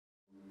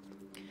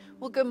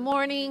Well, good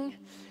morning.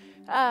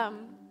 I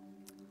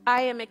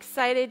am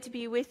excited to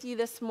be with you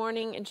this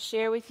morning and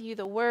share with you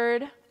the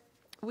word.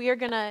 We are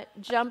going to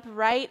jump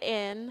right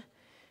in.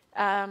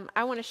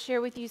 I want to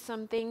share with you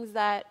some things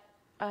that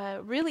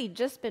really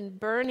just been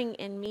burning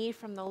in me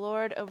from the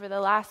Lord over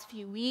the last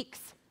few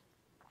weeks.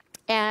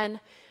 And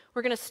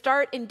we're going to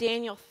start in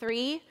Daniel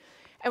 3.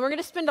 And we're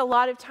going to spend a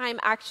lot of time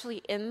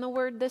actually in the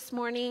Word this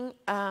morning.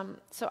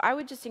 So I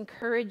would just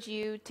encourage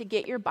you to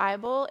get your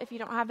Bible. If you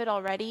don't have it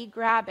already,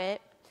 grab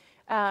it.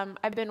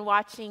 I've been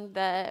watching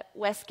the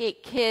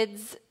Westgate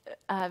Kids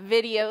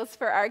videos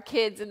for our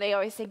kids, and they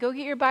always say, go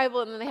get your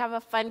Bible, and then they have a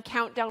fun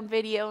countdown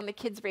video, and the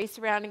kids race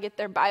around and get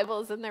their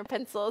Bibles and their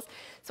pencils.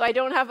 So I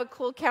don't have a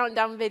cool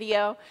countdown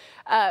video,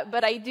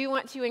 but I do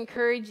want to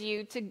encourage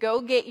you to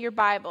go get your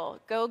Bible.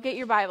 Go get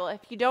your Bible.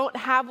 If you don't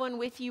have one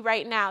with you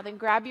right now, then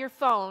grab your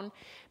phone,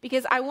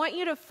 because I want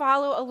you to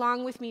follow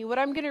along with me. What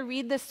I'm going to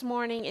read this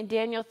morning in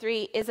Daniel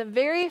 3 is a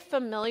very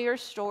familiar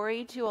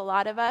story to a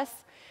lot of us,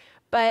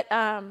 but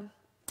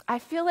I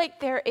feel like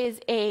there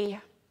is a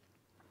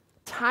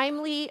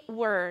timely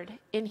word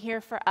in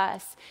here for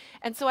us.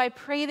 And so I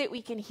pray that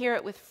we can hear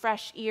it with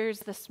fresh ears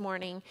this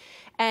morning.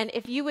 And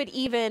if you would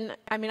even,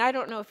 I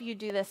don't know if you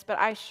do this, but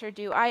I sure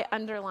do. I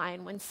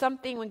underline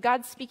when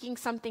God's speaking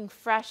something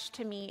fresh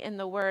to me in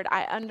the word,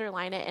 I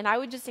underline it. And I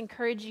would just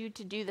encourage you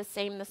to do the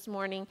same this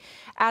morning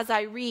as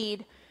I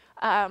read.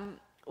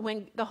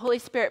 When the Holy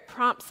Spirit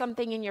prompts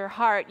something in your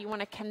heart, you want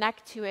to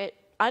connect to it,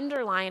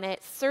 underline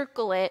it,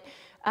 circle it,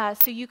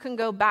 so you can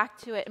go back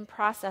to it and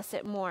process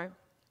it more.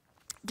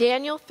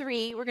 Daniel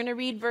 3, we're going to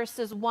read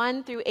verses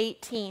 1 through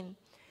 18.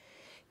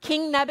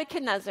 King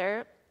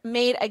Nebuchadnezzar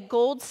made a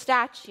gold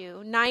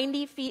statue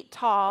 90 feet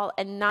tall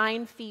and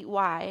 9 feet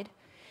wide,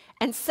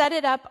 and set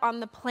it up on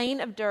the plain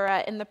of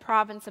Dura in the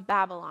province of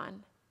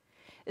Babylon.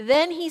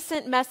 Then he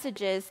sent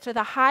messages to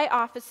the high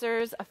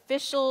officers,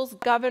 officials,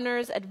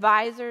 governors,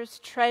 advisors,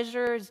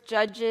 treasurers,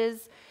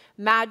 judges,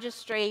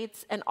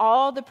 magistrates, and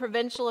all the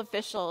provincial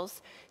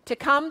officials to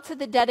come to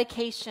the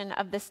dedication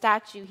of the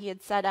statue he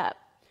had set up.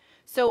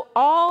 So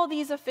all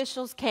these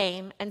officials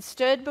came and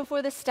stood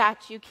before the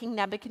statue King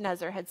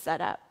Nebuchadnezzar had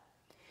set up.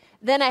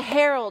 Then a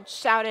herald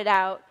shouted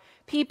out,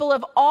 "People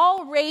of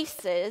all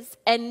races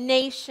and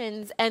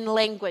nations and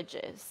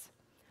languages,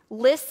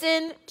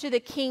 listen to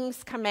the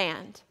king's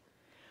command.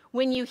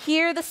 When you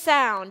hear the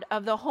sound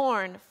of the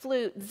horn,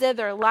 flute,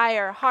 zither,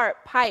 lyre,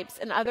 harp, pipes,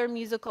 and other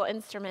musical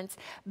instruments,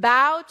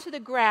 bow to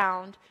the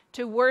ground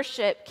to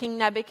worship King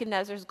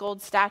Nebuchadnezzar's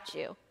gold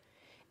statue.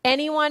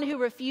 Anyone who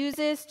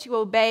refuses to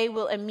obey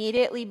will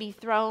immediately be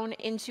thrown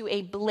into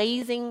a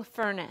blazing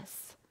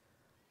furnace."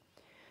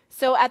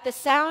 So at the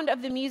sound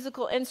of the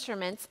musical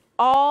instruments,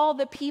 all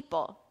the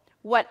people,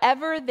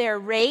 whatever their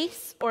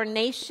race or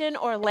nation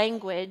or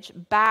language,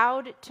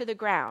 bowed to the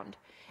ground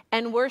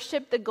and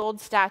worshiped the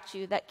gold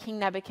statue that King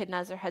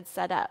Nebuchadnezzar had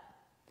set up.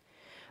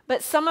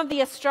 But some of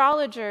the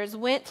astrologers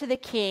went to the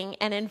king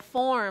and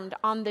informed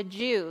on the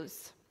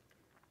Jews.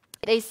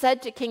 They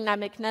said to King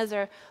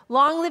Nebuchadnezzar,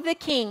 "Long live the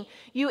king!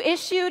 You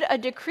issued a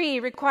decree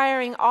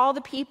requiring all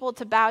the people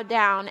to bow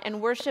down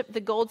and worship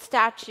the gold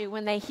statue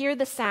when they hear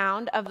the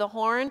sound of the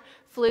horn,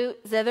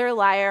 flute, zither,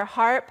 lyre,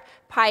 harp,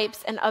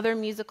 pipes, and other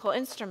musical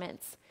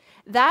instruments.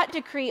 That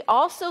decree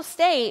also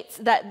states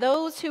that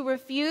those who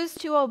refuse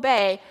to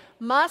obey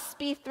must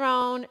be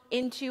thrown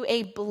into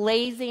a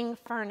blazing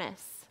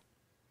furnace.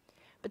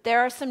 But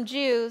there are some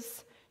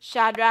Jews,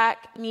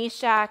 Shadrach,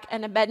 Meshach,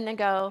 and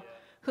Abednego,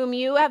 whom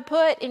you have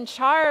put in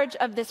charge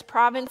of this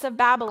province of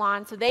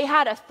Babylon." So they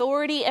had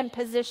authority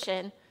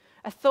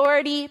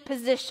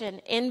position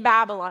in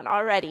Babylon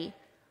already.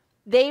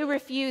 They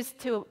refused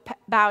to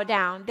bow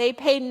down. They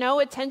paid no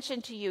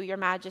attention to you, your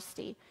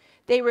majesty.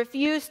 They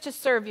refused to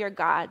serve your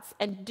gods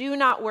and do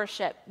not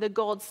worship the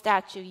gold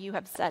statue you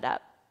have set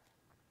up.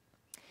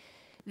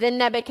 Then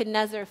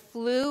Nebuchadnezzar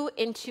flew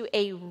into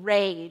a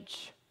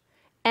rage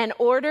and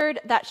ordered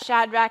that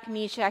Shadrach,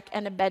 Meshach,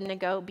 and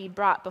Abednego be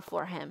brought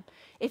before him.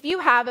 If you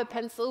have a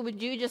pencil,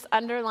 would you just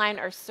underline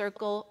or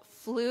circle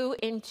 "flew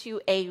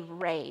into a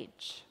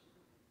rage"?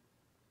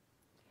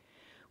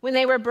 When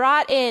they were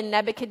brought in,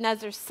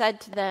 Nebuchadnezzar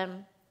said to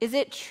them, "Is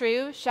it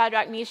true,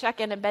 Shadrach,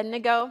 Meshach, and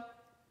Abednego,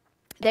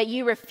 that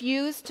you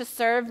refuse to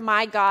serve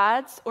my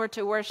gods or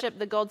to worship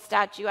the gold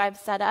statue I have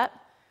set up?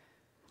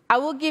 I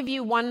will give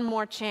you one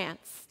more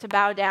chance to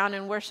bow down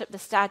and worship the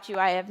statue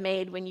I have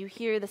made when you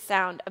hear the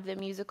sound of the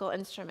musical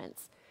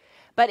instruments.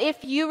 But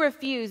if you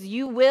refuse,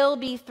 you will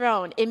be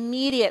thrown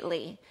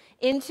immediately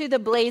into the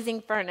blazing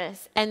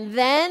furnace, and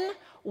then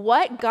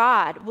what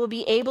God will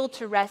be able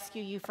to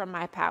rescue you from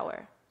my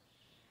power?"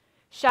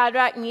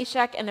 Shadrach,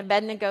 Meshach, and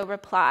Abednego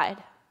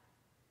replied,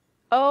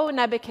 "O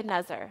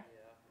Nebuchadnezzar,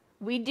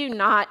 we do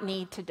not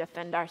need to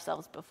defend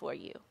ourselves before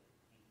you.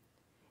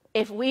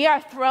 If we are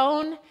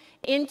thrown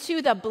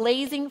into the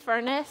blazing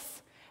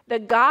furnace, the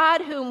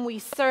God whom we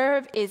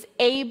serve is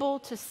able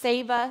to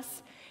save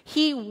us.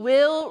 He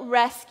will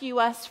rescue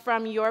us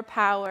from your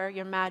power,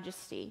 your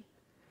majesty.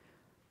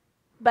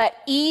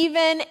 But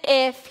even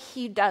if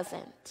he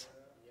doesn't,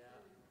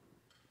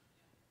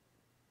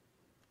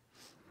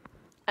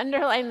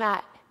 Underline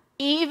that.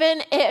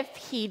 Even if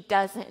he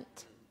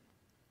doesn't,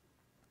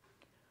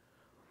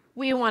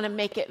 we want to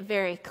make it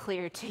very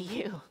clear to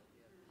you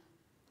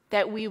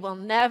that we will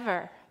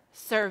never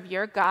serve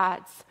your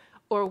gods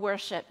or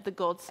worship the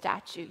gold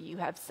statue you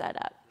have set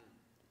up.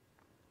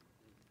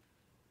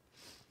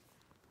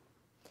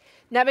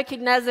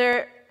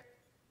 Nebuchadnezzar,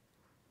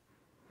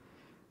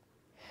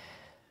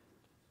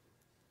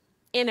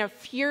 in a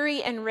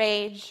fury and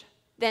rage,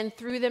 then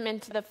threw them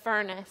into the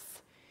furnace.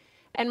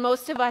 And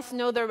most of us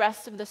know the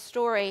rest of the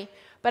story,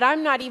 but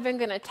I'm not even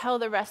going to tell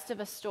the rest of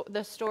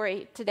the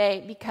story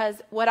today,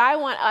 because what I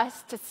want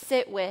us to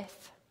sit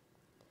with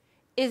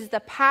is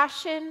the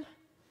passion,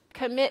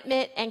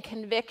 commitment, and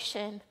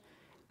conviction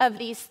of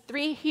these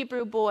 3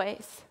 Hebrew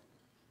boys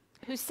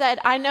who said,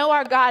 I know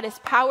our God is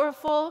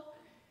powerful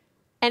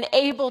and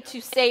able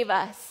to save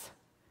us,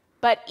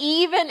 but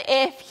even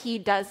if he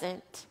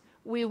doesn't,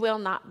 we will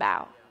not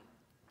bow.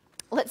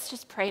 Let's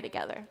just pray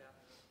together.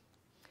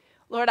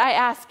 Lord, I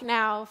ask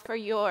now for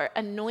your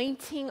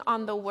anointing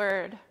on the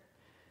word.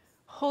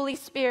 Holy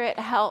Spirit,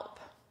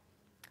 help.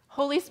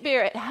 Holy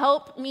Spirit,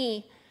 help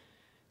me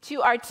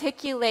to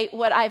articulate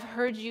what I've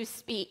heard you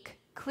speak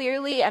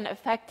clearly and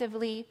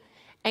effectively.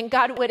 And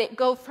God, would it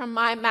go from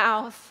my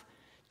mouth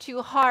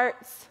to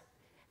hearts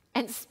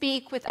and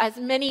speak with as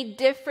many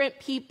different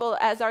people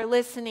as are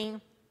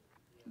listening.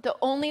 The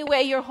only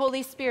way your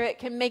Holy Spirit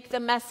can make the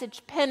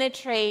message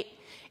penetrate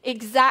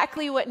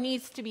exactly what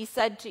needs to be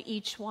said to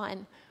each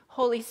one.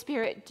 Holy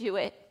Spirit, do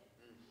it.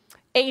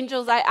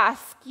 Angels, I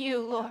ask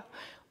you,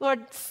 Lord,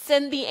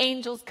 send the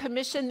angels,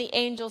 commission the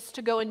angels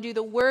to go and do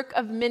the work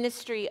of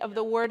ministry of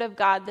the Word of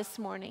God this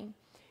morning.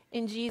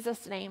 In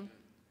Jesus' name,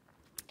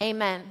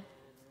 amen.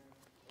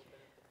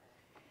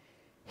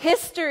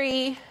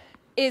 History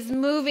is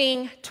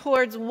moving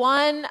towards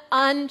one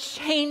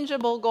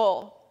unchangeable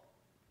goal: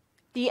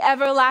 the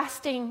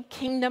everlasting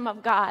kingdom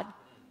of God.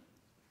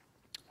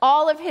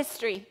 All of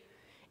history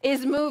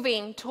is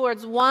moving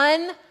towards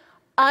one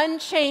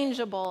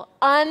unchangeable,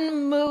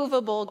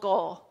 unmovable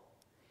goal.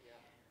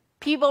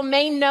 People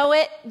may know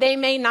it, they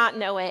may not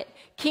know it.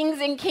 Kings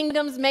and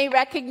kingdoms may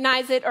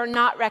recognize it or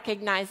not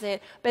recognize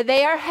it, but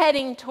they are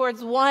heading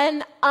towards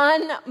one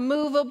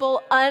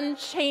unmovable,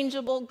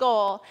 unchangeable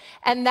goal,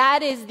 and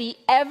that is the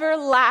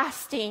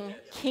everlasting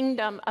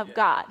kingdom of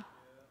God.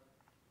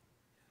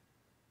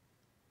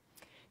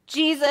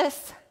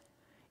 Jesus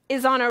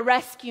is on a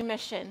rescue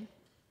mission.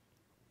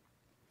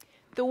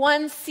 The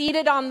one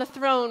seated on the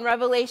throne,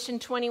 Revelation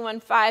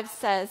 21:5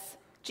 says,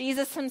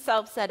 Jesus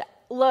himself said,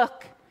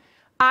 "Look,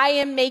 I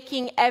am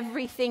making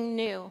everything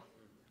new."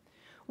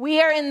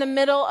 We are in the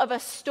middle of a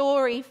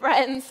story,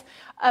 friends,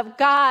 of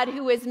God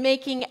who is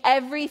making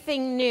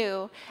everything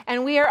new.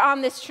 And we are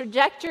on this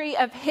trajectory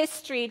of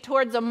history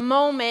towards a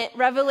moment.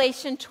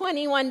 Revelation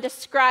 21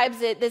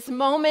 describes it, this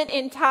moment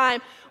in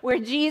time where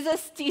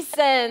Jesus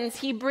descends.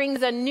 He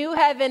brings a new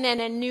heaven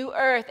and a new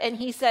earth. And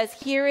he says,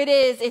 here it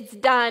is, it's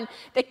done.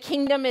 The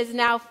kingdom is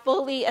now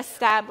fully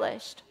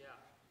established.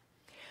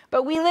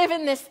 But we live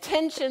in this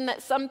tension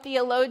that some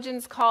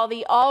theologians call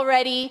the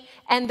already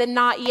and the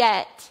not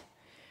yet.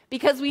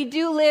 Because we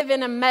do live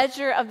in a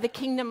measure of the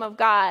kingdom of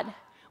God.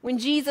 When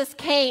Jesus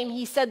came,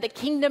 he said the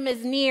kingdom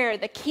is near,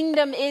 the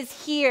kingdom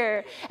is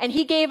here, and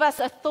he gave us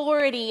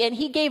authority, and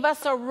he gave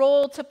us a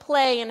role to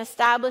play in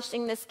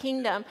establishing this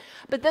kingdom.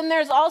 But then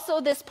there's also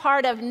this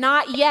part of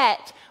not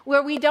yet,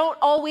 where we don't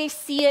always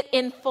see it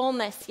in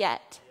fullness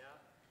yet.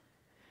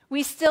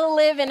 We still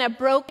live in a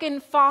broken,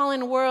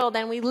 fallen world,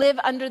 and we live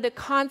under the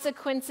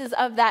consequences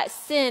of that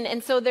sin.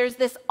 And so there's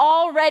this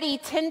already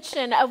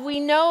tension of we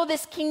know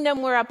this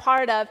kingdom we're a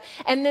part of,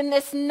 and then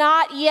this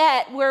not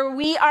yet where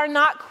we are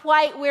not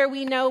quite where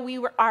we know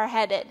are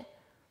headed.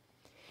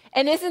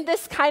 And isn't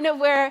this kind of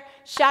where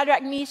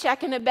Shadrach,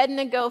 Meshach, and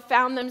Abednego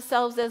found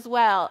themselves as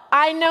well?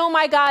 I know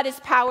my God is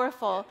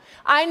powerful.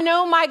 I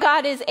know my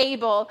God is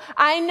able.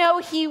 I know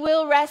he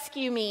will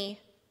rescue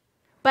me.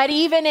 But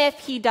even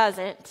if he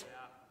doesn't,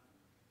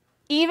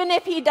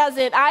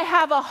 I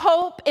have a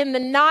hope in the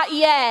not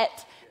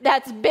yet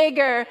that's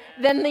bigger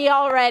than the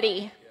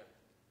already.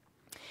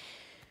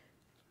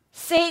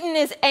 Satan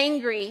is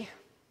angry.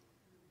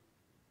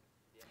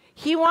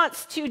 He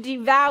wants to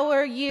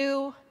devour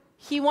you.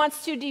 He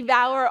wants to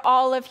devour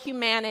all of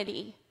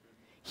humanity.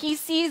 He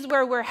sees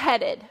where we're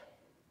headed.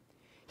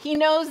 He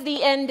knows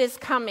the end is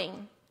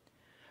coming.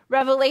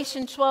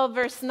 Revelation 12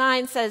 verse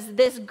 9 says,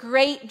 this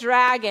great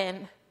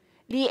dragon,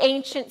 the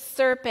ancient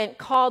serpent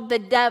called the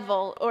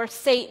devil or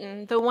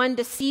Satan, the one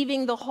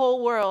deceiving the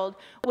whole world,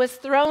 was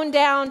thrown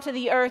down to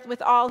the earth with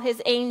all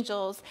his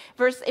angels.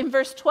 In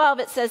verse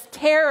 12 it says,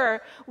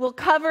 terror will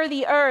cover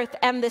the earth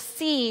and the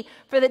sea,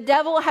 for the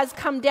devil has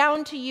come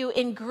down to you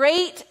in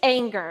great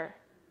anger,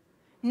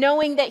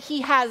 knowing that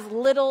he has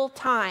little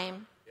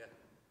time.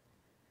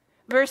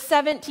 Verse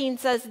 17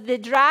 says, the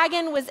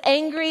dragon was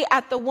angry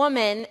at the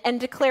woman and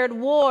declared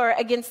war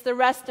against the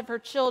rest of her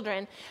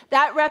children.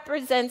 That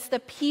represents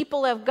the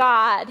people of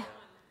God.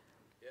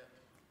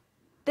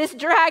 This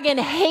dragon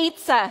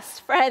hates us,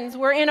 friends.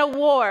 We're in a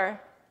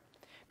war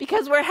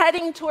because we're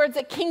heading towards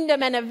a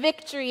kingdom and a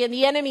victory, and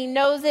the enemy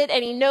knows it,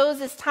 and he knows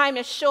his time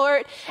is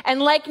short.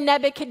 And like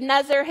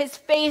Nebuchadnezzar, his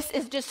face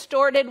is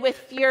distorted with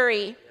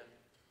fury.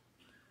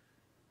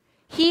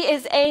 He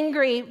is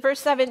angry,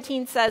 verse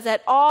 17 says,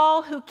 at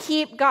all who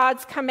keep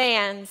God's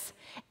commands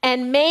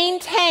and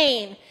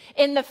maintain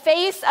in the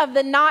face of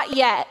the not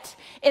yet,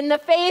 in the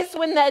face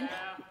when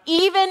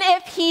even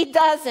if he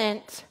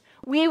doesn't,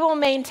 we will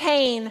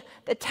maintain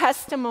the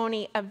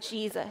testimony of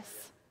Jesus.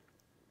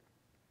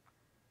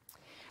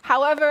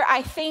 However,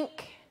 I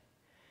think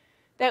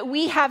that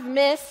we have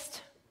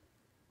missed,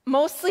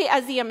 mostly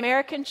as the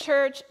American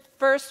church,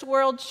 first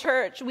world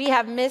church, we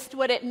have missed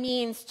what it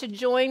means to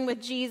join with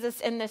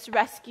Jesus in this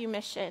rescue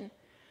mission.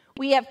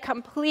 We have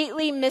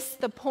completely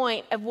missed the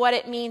point of what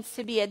it means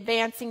to be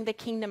advancing the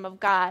kingdom of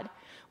God.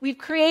 We've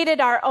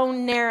created our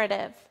own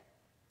narrative.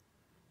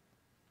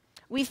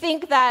 We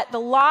think that the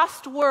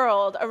lost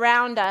world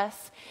around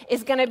us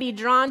is going to be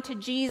drawn to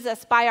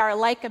Jesus by our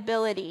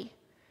likability.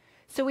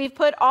 So we've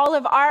put all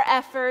of our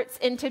efforts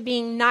into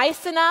being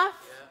nice enough,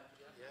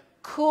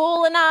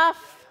 cool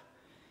enough,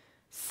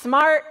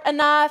 smart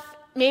enough.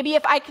 Maybe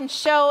if I can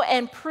show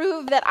and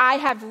prove that I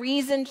have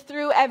reasoned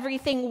through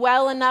everything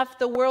well enough,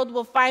 the world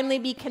will finally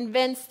be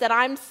convinced that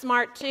I'm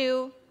smart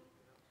too.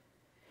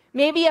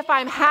 Maybe if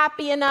I'm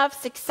happy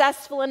enough,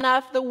 successful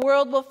enough, the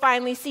world will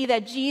finally see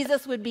that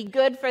Jesus would be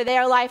good for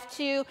their life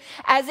too.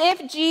 As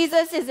if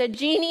Jesus is a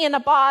genie in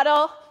a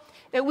bottle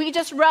that we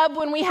just rub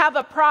when we have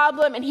a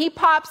problem and he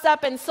pops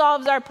up and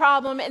solves our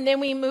problem and then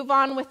we move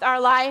on with our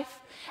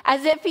life.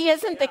 As if he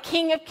isn't the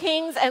King of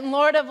Kings and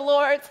Lord of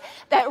Lords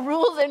that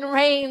rules and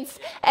reigns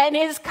and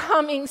is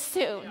coming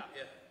soon.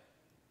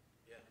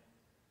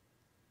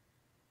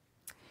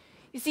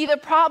 You see, the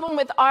problem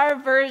with our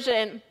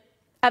version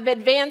of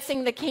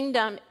advancing the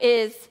kingdom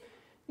is,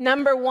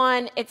 number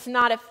one, it's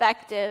not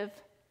effective.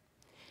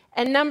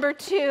 And number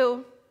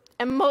two,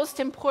 and most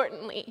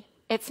importantly,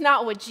 it's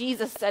not what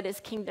Jesus said his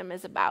kingdom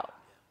is about.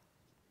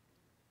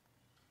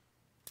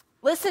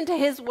 Listen to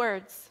his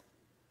words.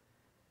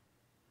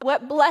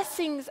 What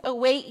blessings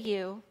await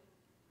you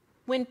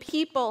when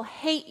people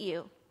hate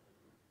you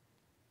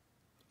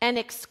and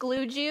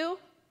exclude you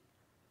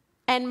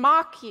and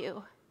mock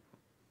you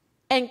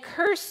and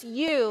curse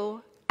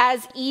you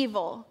as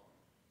evil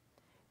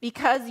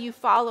because you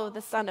follow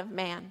the Son of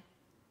Man.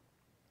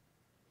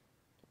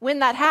 When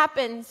that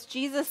happens,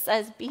 Jesus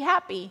says, be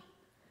happy.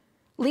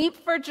 Leap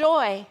for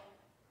joy.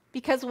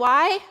 Because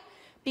why?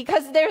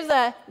 Because there's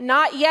a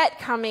not yet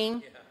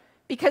coming.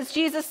 Because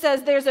Jesus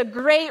says there's a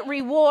great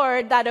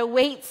reward that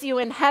awaits you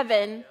in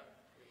heaven.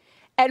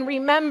 And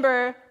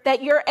remember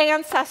that your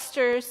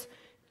ancestors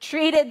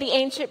treated the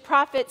ancient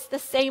prophets the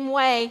same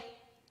way.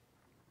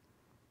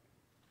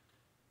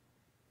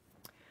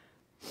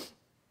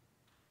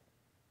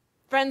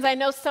 Friends, I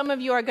know some of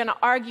you are going to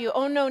argue,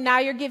 oh no, now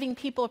you're giving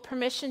people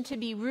permission to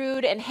be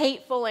rude and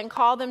hateful and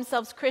call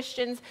themselves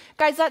Christians.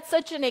 Guys, that's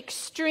such an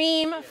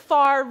extreme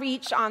far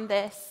reach on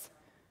this.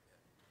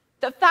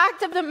 The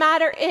fact of the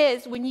matter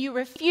is, when you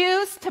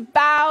refuse to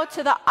bow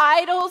to the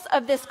idols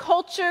of this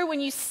culture, when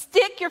you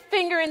stick your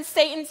finger in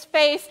Satan's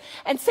face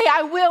and say,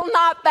 I will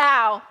not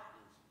bow,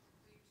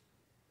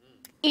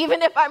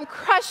 even if I'm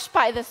crushed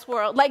by this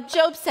world, like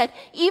Job said,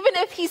 even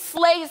if he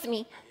slays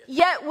me,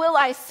 yet will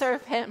I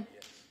serve him.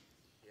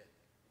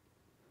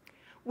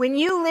 When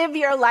you live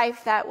your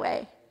life that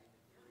way,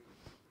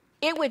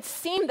 it would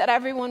seem that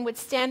everyone would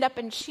stand up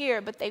and cheer,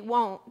 but they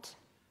won't.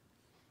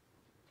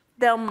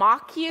 They'll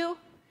mock you.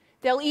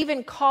 They'll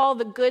even call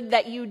the good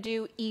that you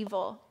do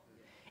evil.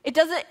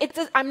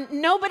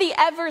 Nobody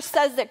ever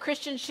says that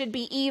Christians should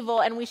be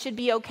evil and we should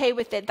be okay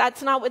with it.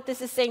 That's not what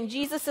this is saying.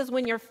 Jesus says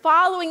when you're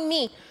following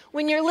me,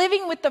 when you're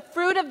living with the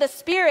fruit of the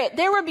Spirit,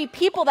 there will be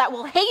people that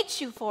will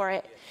hate you for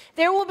it.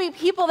 There will be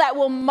people that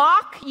will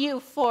mock you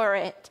for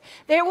it.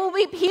 There will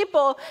be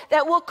people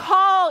that will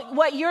call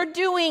what you're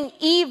doing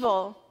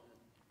evil.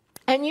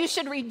 And you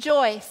should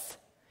rejoice,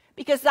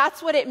 because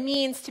that's what it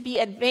means to be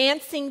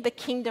advancing the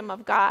kingdom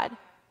of God.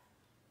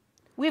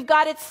 We've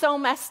got it so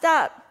messed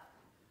up.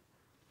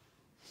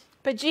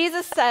 But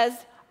Jesus says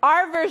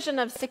our version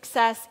of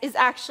success is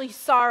actually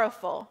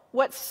sorrowful.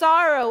 What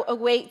sorrow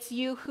awaits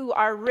you who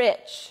are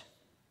rich,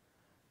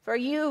 for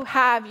you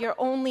have your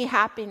only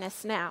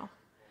happiness now.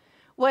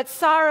 What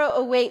sorrow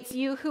awaits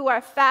you who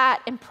are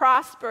fat and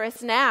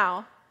prosperous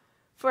now,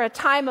 for a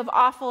time of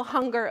awful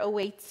hunger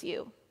awaits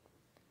you.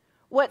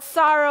 What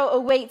sorrow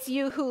awaits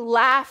you who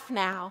laugh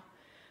now,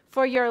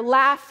 for your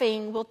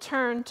laughing will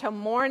turn to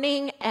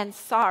mourning and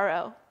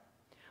sorrow.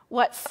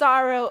 What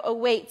sorrow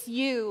awaits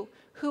you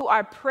who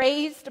are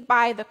praised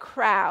by the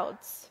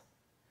crowds,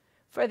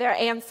 for their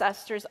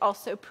ancestors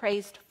also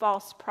praised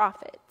false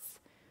prophets.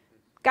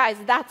 Guys,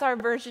 that's our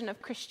version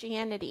of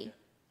Christianity.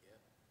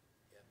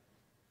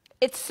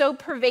 It's so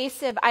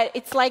pervasive.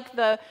 It's like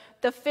the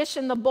fish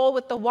in the bowl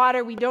with the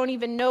water. We don't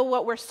even know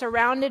what we're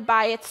surrounded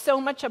by. It's so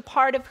much a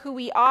part of who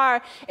we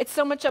are. It's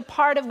so much a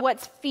part of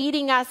what's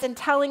feeding us and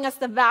telling us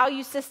the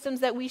value systems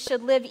that we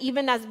should live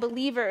even as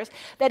believers.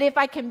 That if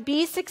I can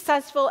be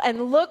successful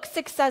and look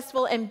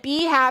successful and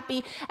be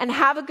happy and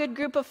have a good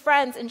group of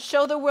friends and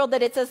show the world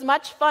that it's as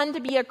much fun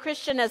to be a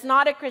Christian as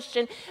not a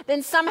Christian,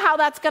 then somehow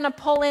that's going to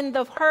pull in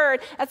the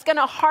herd. That's going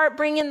to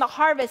bring in the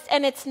harvest.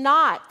 And it's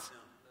not.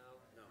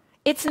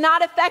 It's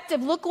not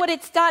effective. Look what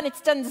it's done.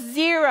 It's done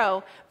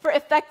zero for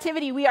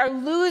effectivity. We are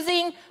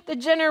losing the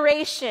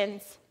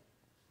generations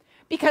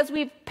because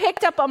we've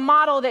picked up a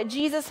model that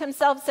Jesus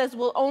himself says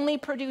will only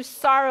produce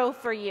sorrow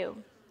for you.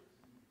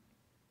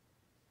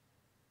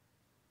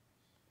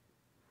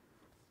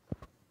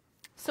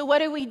 So what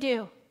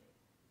do?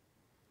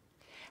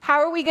 How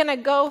are we going to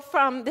go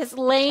from this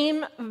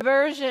lame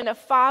version of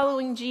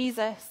following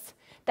Jesus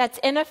that's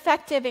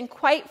ineffective and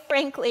quite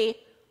frankly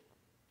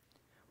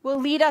will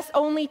lead us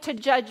only to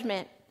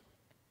judgment?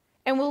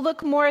 And we'll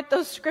look more at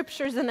those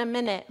scriptures in a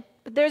minute.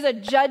 But there's a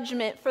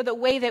judgment for the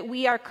way that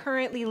we are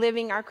currently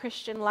living our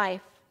Christian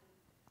life.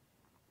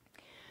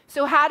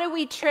 So how do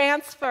we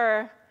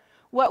transfer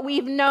what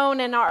we've known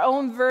in our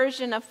own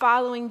version of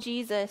following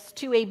Jesus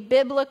to a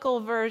biblical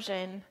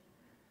version,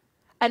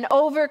 an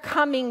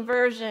overcoming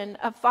version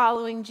of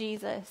following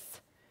Jesus?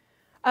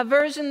 A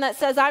version that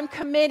says, I'm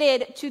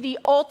committed to the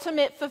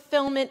ultimate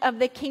fulfillment of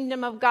the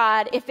kingdom of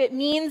God. If it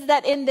means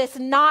that in this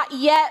not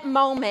yet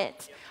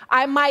moment,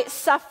 I might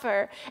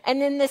suffer.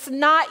 And in this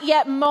not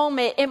yet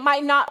moment, it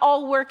might not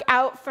all work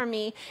out for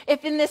me.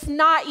 If in this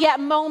not yet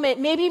moment,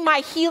 maybe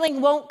my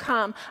healing won't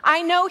come.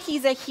 I know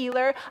he's a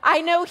healer.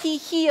 I know he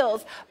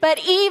heals. But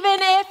even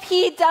if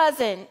he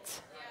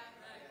doesn't,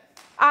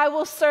 I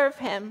will serve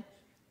him.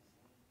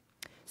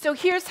 So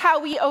here's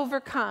how we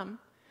overcome.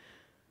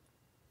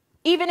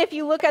 Even if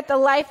you look at the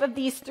life of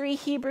these three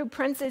Hebrew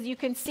princes, you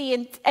can see,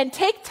 and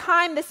take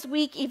time this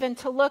week even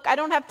to look. I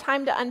don't have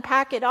time to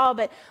unpack it all,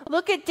 but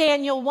look at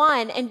Daniel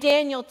 1 and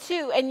Daniel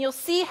 2, and you'll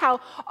see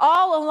how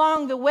all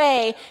along the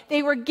way,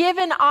 they were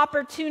given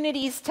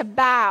opportunities to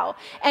bow.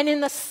 And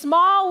in the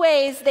small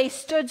ways, they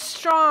stood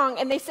strong,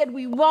 and they said,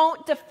 we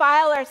won't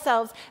defile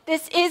ourselves.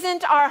 This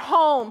isn't our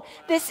home.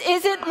 This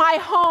isn't my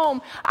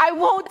home. I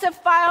won't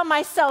defile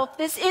myself.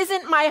 This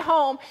isn't my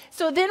home.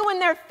 So then when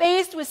they're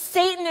faced with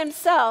Satan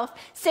himself,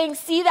 saying,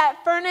 see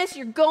that furnace?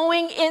 You're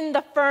going in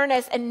the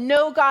furnace and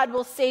no God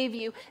will save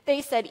you.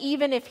 They said,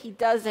 even if he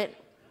doesn't,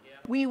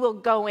 we will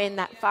go in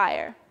that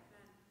fire.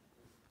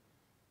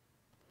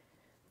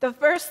 The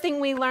first thing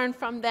we learn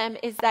from them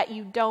is that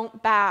you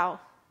don't bow.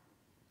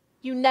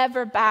 You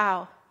never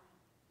bow.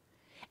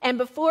 And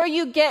before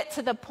you get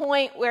to the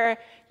point where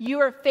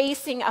you are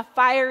facing a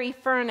fiery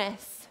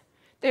furnace,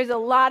 there's a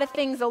lot of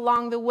things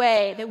along the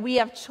way that we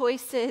have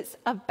choices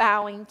of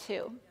bowing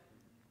to.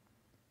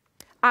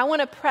 I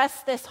want to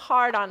press this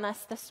hard on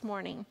us this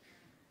morning.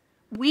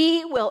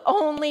 We will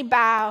only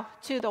bow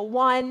to the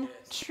one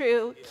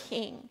true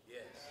King.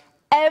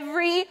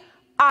 Every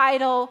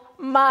idol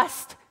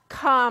must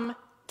come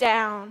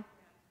down.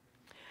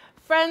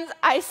 Friends,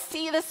 I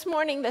see this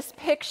morning this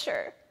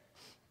picture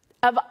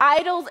of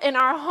idols in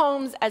our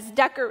homes as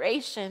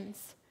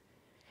decorations.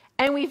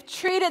 And we've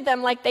treated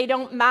them like they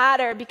don't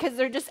matter because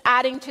they're just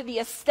adding to the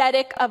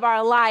aesthetic of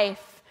our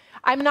life.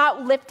 I'm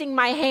not lifting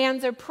my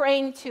hands or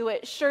praying to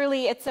it.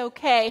 Surely it's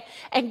okay.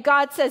 And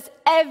God says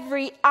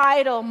every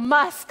idol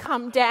must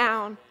come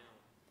down.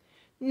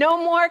 No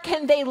more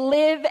can they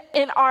live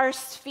in our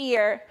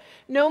sphere.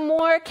 No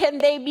more can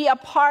they be a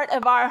part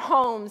of our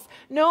homes.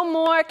 No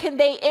more can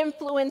they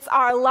influence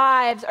our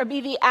lives or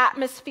be the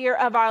atmosphere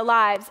of our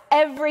lives.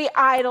 Every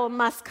idol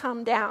must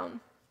come down.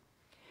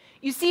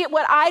 You see,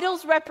 what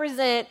idols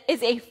represent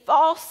is a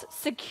false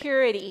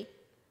security.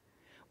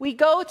 We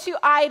go to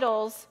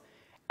idols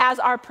as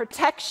our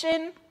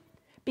protection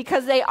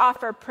because they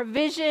offer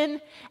provision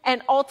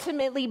and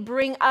ultimately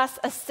bring us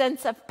a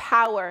sense of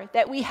power,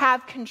 that we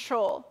have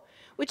control.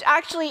 Which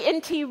actually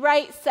N.T.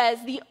 Wright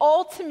says the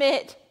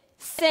ultimate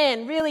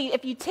sin, really,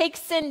 if you take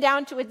sin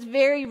down to its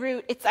very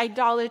root, it's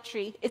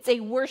idolatry. It's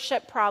a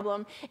worship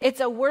problem.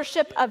 It's a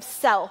worship of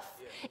self.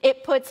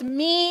 It puts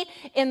me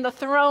in the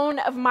throne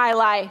of my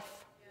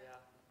life.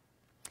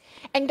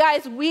 And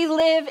guys, we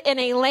live in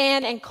a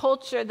land and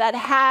culture that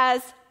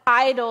has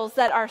idols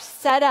that are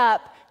set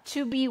up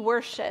to be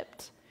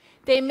worshiped.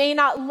 They may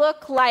not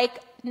look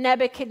like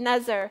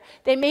Nebuchadnezzar.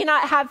 They may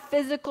not have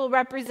physical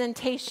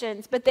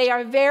representations, but they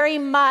are very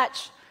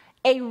much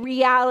a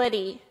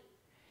reality.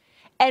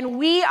 And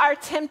we are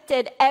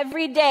tempted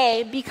every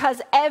day because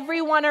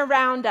everyone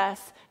around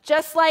us,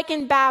 just like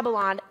in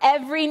Babylon,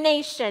 every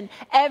nation,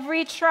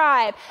 every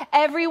tribe,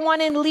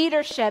 everyone in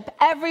leadership,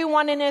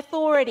 everyone in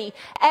authority,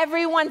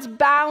 everyone's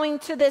bowing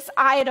to this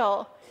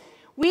idol.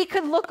 We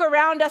could look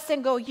around us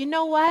and go, you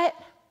know what?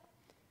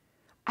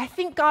 I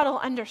think God will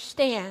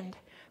understand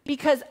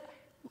because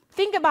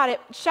Think about it.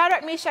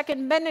 Shadrach, Meshach,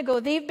 and Abednego,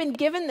 they've been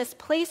given this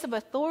place of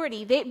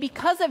authority.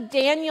 Because of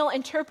Daniel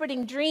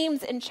interpreting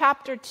dreams in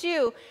chapter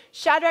 2,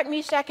 Shadrach,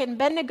 Meshach, and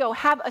Abednego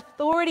have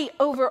authority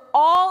over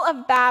all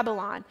of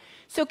Babylon.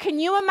 So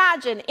can you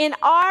imagine, in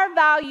our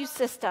value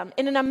system,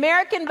 in an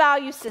American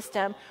value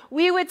system,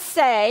 we would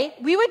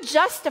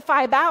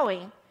justify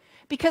bowing.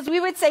 Because we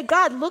would say,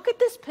 God, look at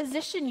this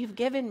position you've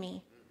given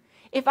me.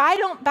 If I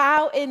don't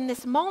bow in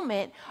this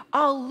moment,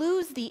 I'll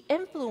lose the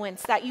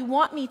influence that you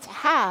want me to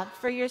have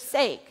for your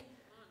sake.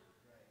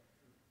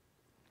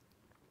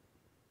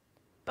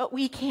 But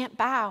we can't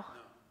bow.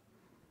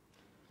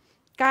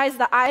 Guys,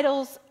 the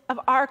idols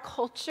of our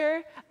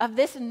culture, of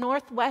this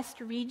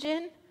Northwest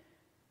region,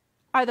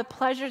 are the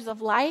pleasures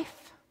of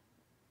life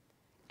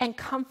and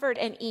comfort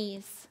and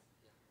ease.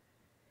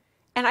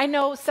 And I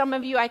know some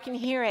of you, I can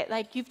hear it,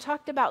 like you've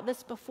talked about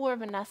this before,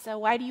 Vanessa.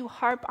 Why do you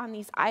harp on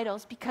these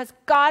idols? Because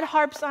God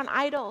harps on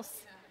idols.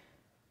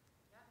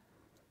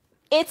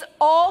 It's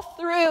all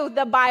through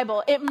the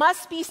Bible. It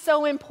must be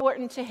so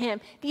important to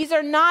him. These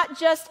are not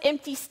just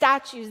empty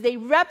statues. They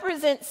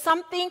represent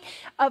something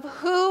of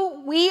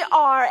who we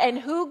are and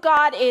who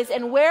God is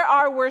and where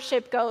our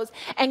worship goes.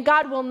 And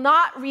God will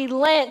not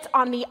relent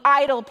on the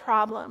idol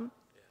problem.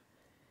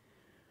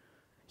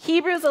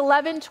 Hebrews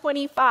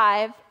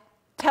 11:25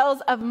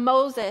 tells of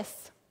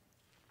Moses,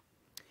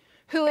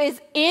 who is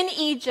in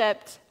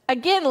Egypt,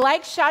 again,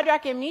 like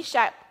Shadrach and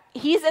Meshach.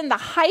 He's in the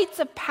heights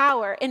of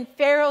power in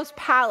Pharaoh's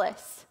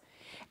palace.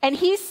 And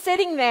he's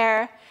sitting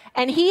there,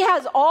 and he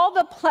has all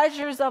the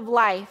pleasures of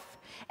life.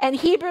 And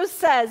Hebrews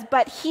says,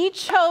 but he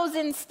chose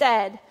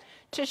instead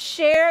to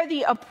share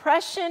the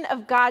oppression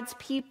of God's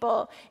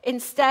people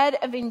instead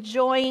of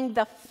enjoying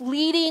the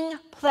fleeting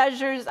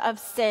pleasures of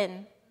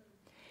sin.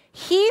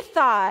 He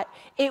thought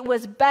it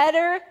was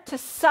better to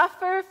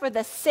suffer for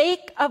the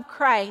sake of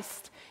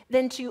Christ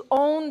than to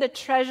own the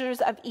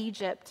treasures of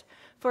Egypt,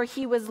 for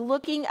he was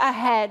looking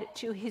ahead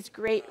to his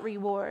great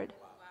reward.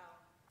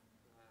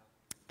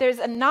 There's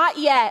a not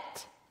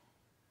yet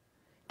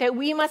that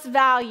we must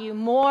value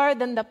more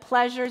than the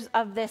pleasures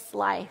of this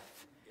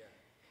life.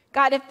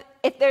 God,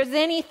 if there's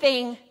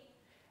anything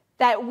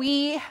that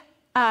we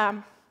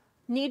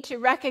need to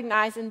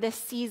recognize in this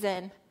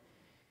season,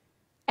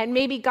 and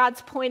maybe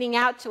God's pointing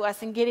out to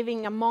us and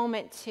giving a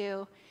moment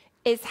to,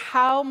 is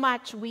how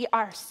much we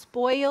are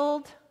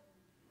spoiled,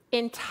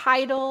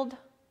 entitled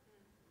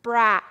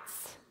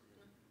brats.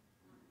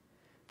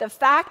 The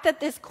fact that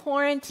this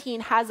quarantine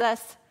has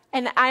us,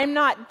 and I'm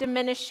not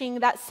diminishing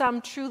that some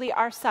truly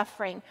are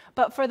suffering,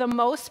 but for the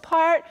most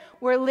part,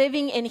 we're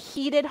living in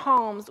heated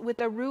homes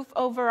with a roof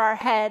over our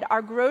head.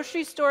 Our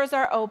grocery stores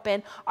are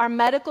open. Our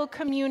medical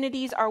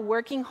communities are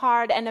working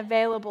hard and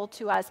available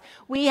to us.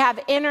 We have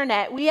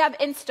internet. We have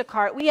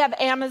Instacart. We have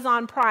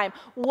Amazon Prime.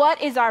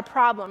 What is our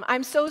problem?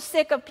 I'm so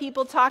sick of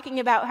people talking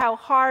about how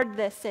hard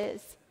this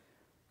is.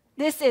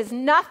 This is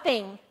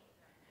nothing.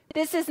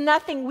 This is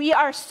nothing. We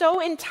are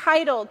so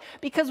entitled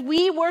because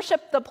we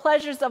worship the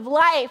pleasures of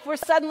life. We're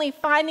suddenly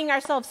finding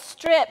ourselves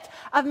stripped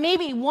of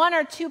maybe one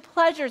or two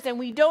pleasures, and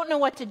we don't know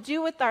what to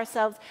do with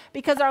ourselves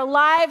because our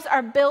lives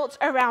are built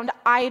around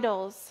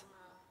idols.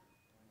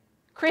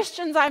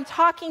 Christians, I'm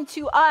talking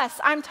to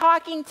us. I'm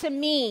talking to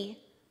me.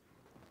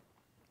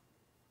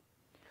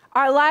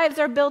 Our lives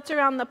are built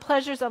around the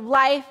pleasures of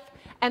life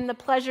and the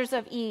pleasures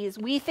of ease.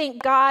 We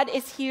think God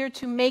is here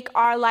to make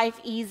our life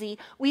easy.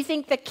 We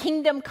think the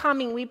kingdom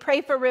coming. We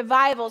pray for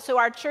revival so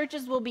our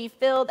churches will be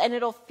filled and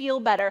it'll feel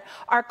better.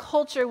 Our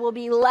culture will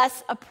be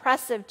less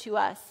oppressive to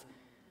us.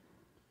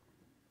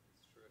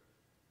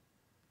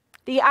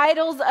 The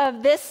idols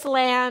of this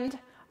land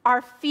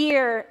are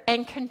fear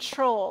and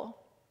control.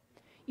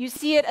 You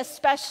see it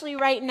especially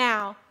right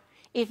now.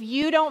 If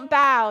you don't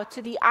bow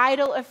to the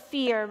idol of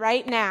fear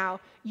right now,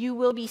 you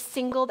will be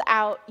singled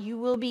out. You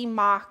will be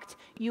mocked.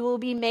 You will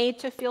be made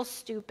to feel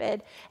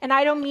stupid. And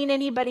I don't mean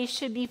anybody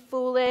should be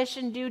foolish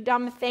and do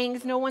dumb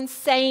things. No one's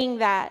saying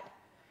that.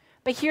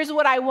 But here's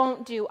what I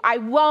won't do. I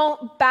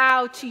won't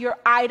bow to your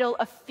idol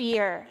of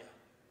fear.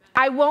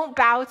 I won't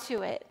bow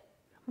to it.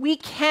 We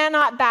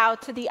cannot bow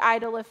to the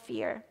idol of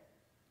fear.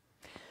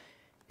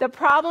 The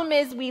problem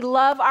is we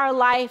love our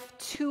life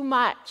too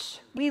much.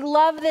 We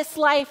love this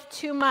life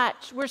too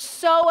much. We're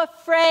so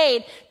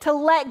afraid to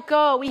let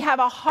go. We have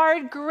a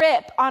hard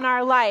grip on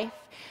our life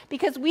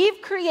because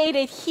we've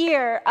created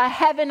here a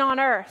heaven on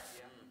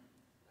earth.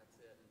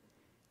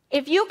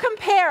 If you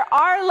compare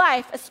our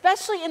life,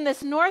 especially in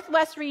this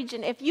Northwest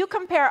region, if you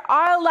compare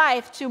our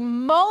life to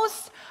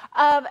most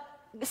of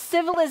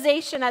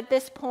civilization at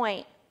this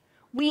point,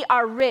 we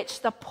are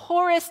rich. The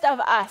poorest of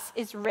us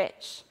is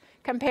rich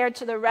compared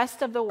to the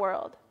rest of the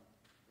world.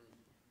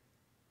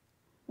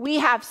 We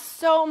have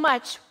so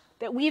much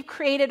that we've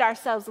created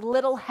ourselves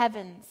little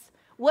heavens.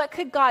 What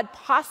could God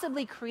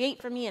possibly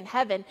create for me in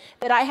heaven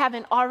that I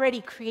haven't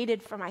already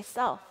created for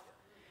myself?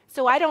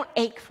 So I don't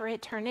ache for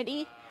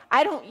eternity.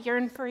 I don't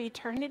yearn for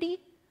eternity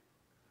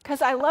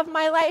because I love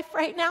my life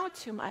right now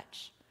too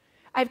much.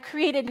 I've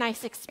created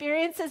nice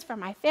experiences for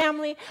my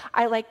family.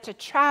 I like to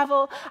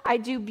travel. I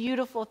do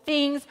beautiful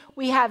things.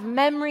 We have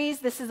memories.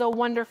 This is a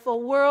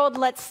wonderful world.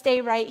 Let's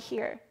stay right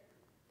here.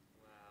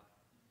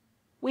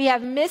 We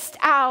have missed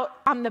out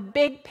on the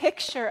big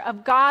picture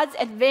of God's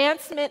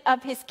advancement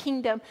of his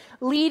kingdom,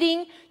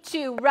 leading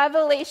to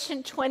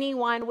Revelation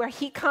 21, where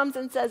he comes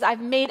and says, I've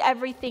made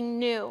everything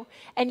new.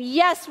 And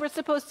yes, we're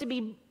supposed to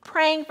be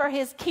praying for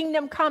his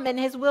kingdom come and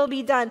his will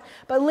be done.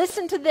 But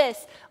listen to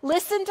this.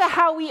 Listen to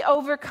how we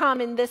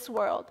overcome in this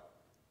world.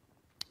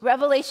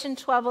 Revelation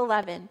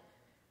 12:11.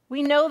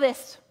 We know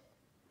this.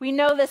 We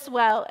know this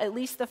well, at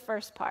least the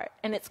first part,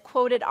 and it's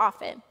quoted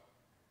often.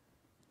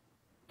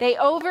 They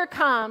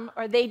overcome,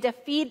 or they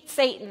defeat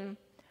Satan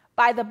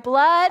by the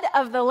blood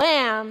of the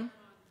Lamb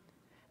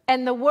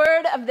and the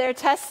word of their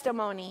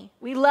testimony.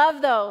 We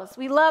love those.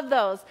 We love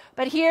those.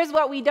 But here's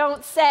what we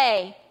don't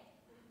say.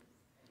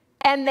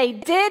 And they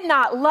did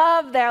not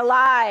love their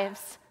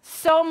lives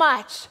so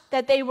much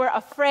that they were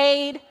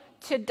afraid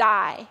to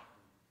die.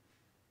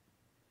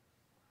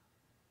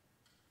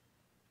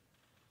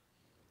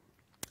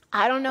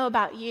 I don't know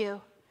about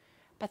you,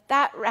 but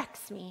that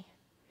wrecks me.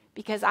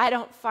 Because I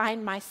don't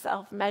find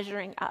myself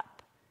measuring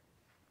up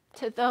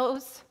to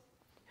those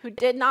who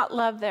did not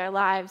love their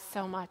lives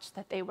so much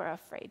that they were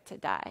afraid to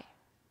die.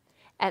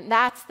 And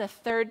that's the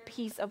third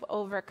piece of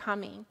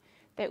overcoming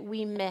that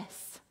we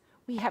miss.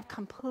 We have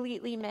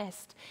completely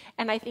missed.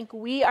 And I think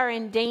we are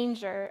in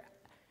danger.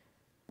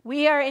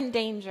 We are in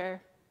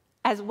danger,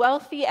 as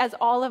wealthy as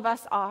all of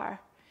us are,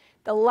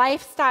 the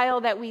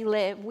lifestyle that we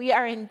live, we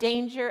are in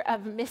danger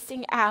of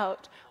missing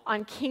out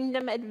on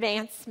kingdom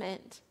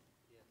advancement.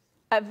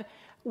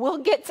 We'll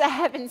get to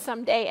heaven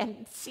someday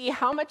and see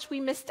how much we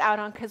missed out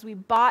on because we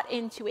bought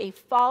into a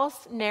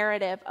false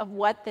narrative of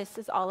what this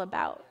is all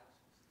about.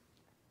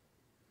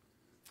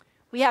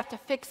 We have to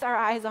fix our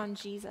eyes on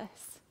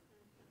Jesus.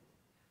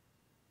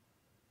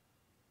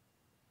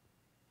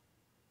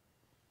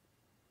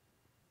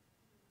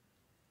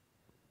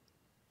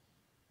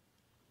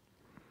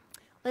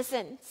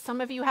 Listen, some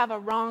of you have a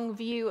wrong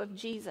view of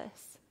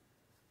Jesus.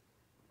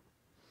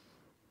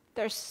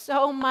 There's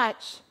so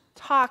much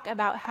talk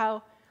about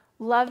how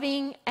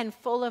loving and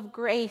full of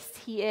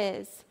grace he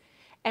is.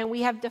 And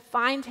we have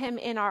defined him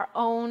in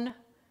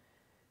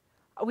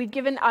we've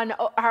given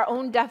our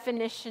own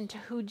definition to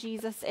who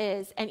Jesus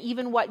is and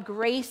even what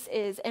grace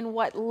is and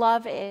what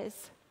love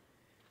is.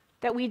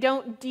 That we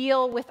don't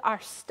deal with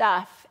our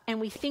stuff and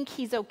we think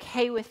he's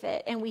okay with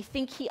it and we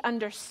think he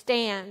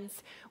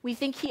understands. We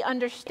think he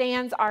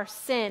understands our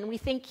sin. We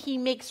think he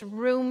makes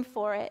room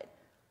for it.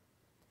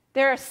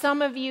 There are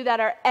some of you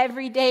that are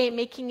every day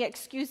making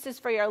excuses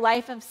for your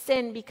life of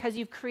sin because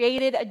you've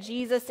created a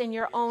Jesus in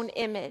your own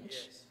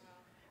image. Yes.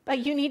 But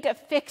you need to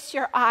fix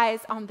your eyes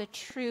on the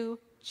true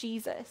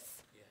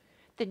Jesus. Yeah.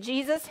 The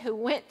Jesus who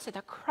went to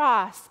the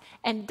cross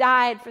and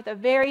died for the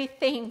very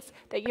things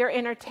that you're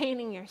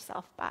entertaining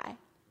yourself by.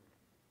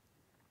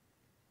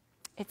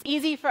 It's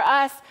easy for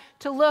us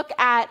to look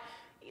at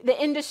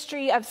the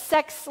industry of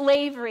sex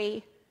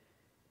slavery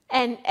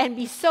and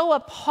be so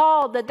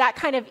appalled that that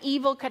kind of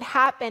evil could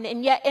happen.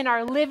 And yet in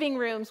our living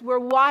rooms, we're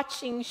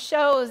watching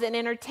shows and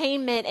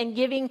entertainment and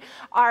giving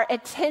our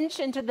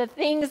attention to the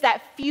things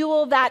that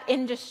fuel that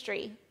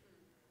industry.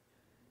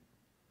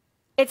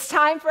 It's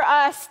time for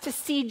us to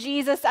see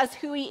Jesus as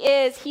who he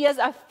is. He is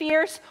a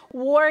fierce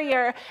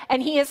warrior,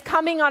 and he is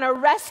coming on a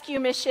rescue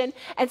mission.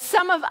 And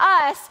some of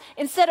us,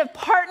 instead of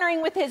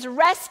partnering with his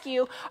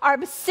rescue,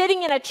 are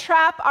sitting in a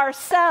trap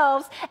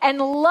ourselves and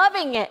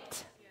loving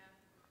it.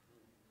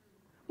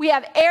 We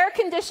have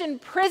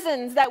air-conditioned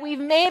prisons that we've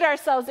made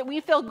ourselves that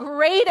we feel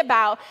great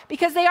about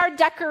because they are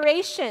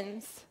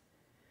decorations.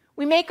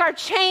 We make our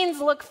chains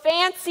look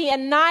fancy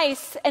and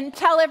nice and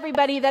tell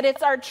everybody that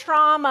it's our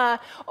trauma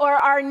or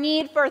our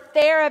need for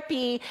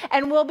therapy,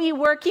 and we'll be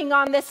working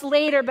on this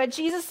later. But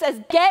Jesus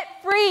says, get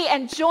free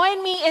and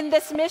join me in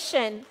this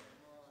mission.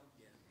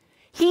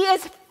 He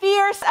is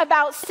fierce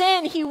about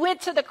sin. He went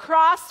to the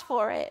cross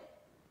for it.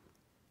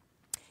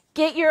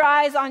 Get your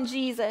eyes on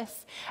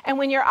Jesus. And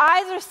when your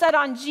eyes are set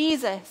on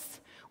Jesus,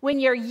 when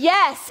your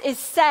yes is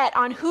set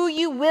on who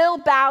you will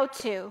bow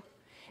to,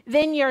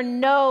 then your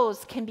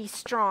no's can be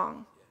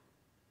strong.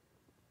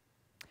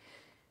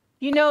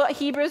 You know,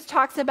 Hebrews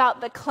talks about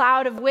the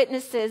cloud of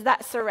witnesses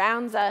that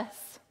surrounds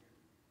us.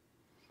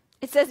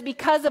 It says,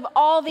 because of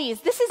all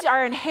these, this is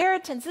our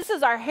inheritance, this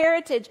is our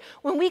heritage.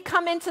 When we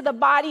come into the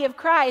body of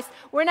Christ,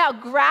 we're now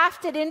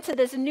grafted into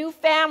this new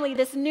family,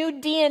 this new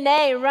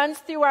DNA runs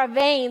through our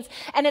veins,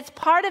 and it's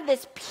part of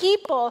this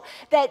people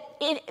that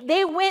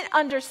they went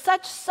under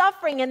such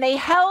suffering, and they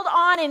held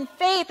on in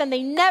faith, and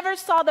they never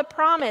saw the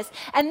promise,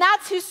 and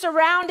that's who's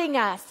surrounding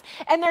us,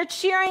 and they're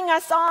cheering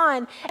us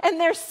on, and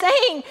they're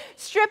saying,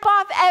 strip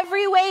off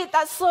every weight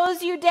that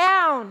slows you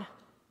down.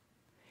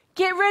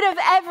 Get rid of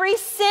every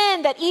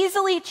sin that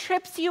easily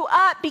trips you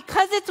up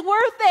because it's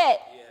worth it.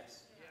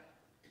 Yes.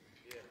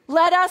 Yeah.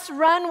 Let us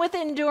run with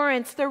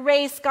endurance the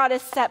race God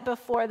has set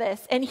before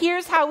us. And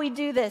here's how we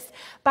do this.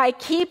 By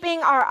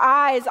keeping our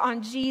eyes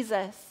on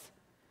Jesus,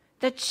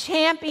 the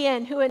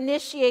champion who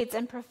initiates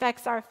and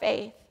perfects our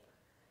faith.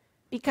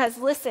 Because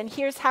listen,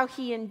 here's how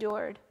he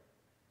endured.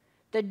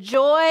 The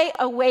joy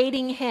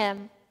awaiting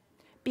him.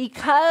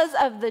 Because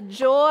of the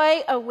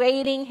joy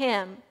awaiting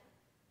him,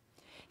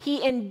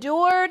 he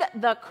endured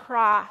the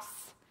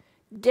cross,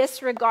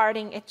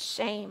 disregarding its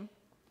shame.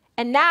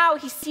 And now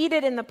he's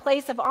seated in the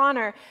place of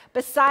honor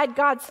beside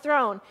God's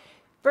throne.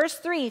 Verse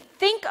 3,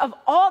 think of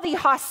all the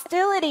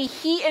hostility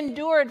he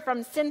endured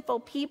from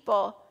sinful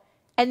people,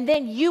 and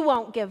then you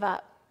won't give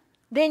up.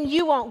 Then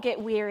you won't get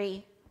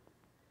weary.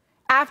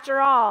 After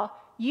all,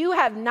 you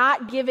have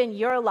not given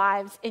your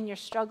lives in your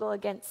struggle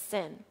against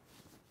sin.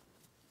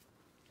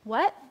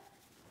 What?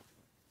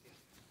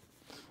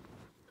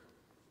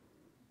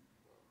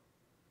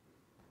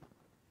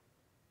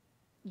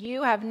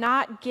 You have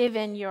not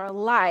given your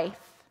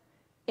life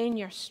in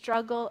your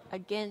struggle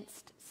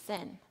against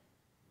sin.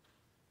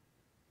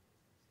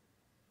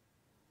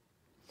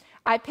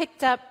 I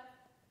picked up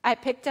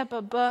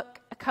a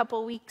book a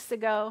couple weeks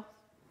ago,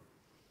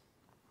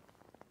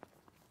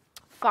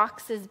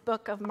 Fox's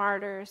Book of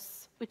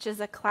Martyrs, which is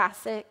a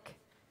classic.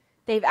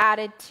 They've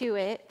added to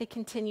it. They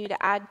continue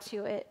to add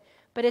to it.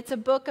 But it's a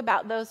book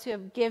about those who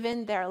have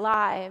given their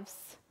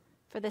lives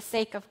for the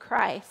sake of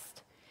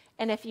Christ.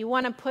 And if you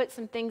want to put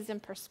some things in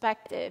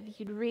perspective,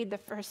 you'd read the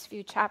first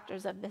few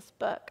chapters of this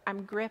book.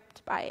 I'm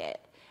gripped by it.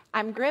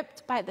 I'm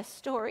gripped by the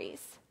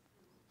stories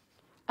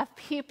of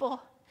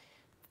people.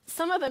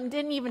 Some of them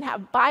didn't even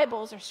have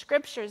Bibles or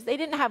scriptures. They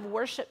didn't have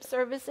worship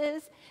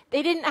services.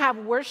 They didn't have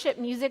worship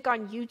music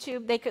on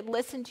YouTube they could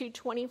listen to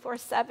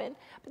 24/7.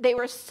 But they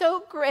were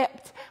so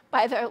gripped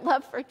by their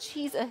love for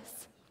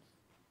Jesus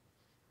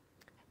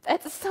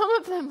that some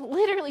of them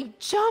literally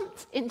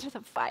jumped into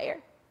the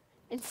fire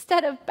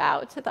instead of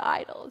bow to the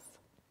idols.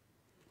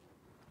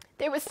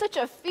 There was such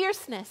a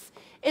fierceness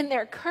in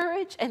their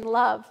courage and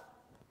love.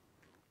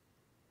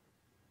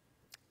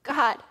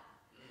 God,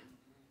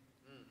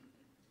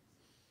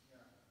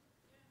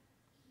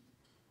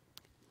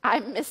 I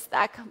miss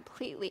that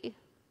completely.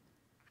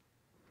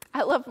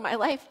 I love my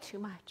life too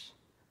much.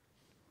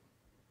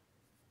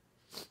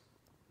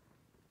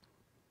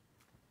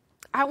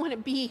 I want to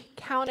be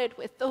counted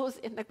with those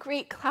in the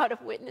great cloud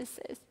of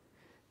witnesses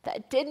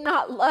that did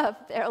not love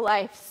their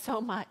life so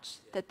much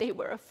that they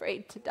were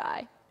afraid to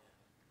die.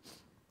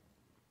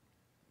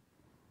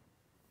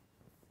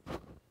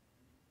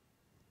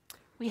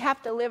 We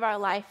have to live our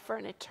life for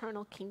an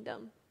eternal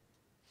kingdom.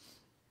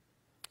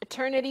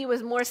 Eternity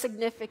was more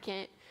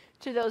significant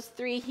to those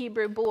 3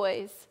 Hebrew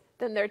boys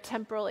than their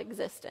temporal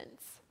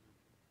existence.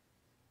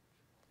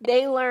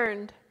 They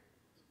learned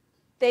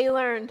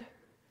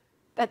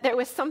that there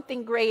was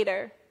something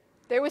greater.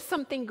 There was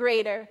something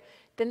greater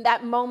than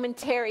that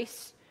momentary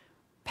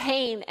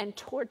pain and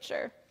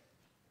torture.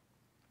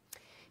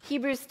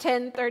 Hebrews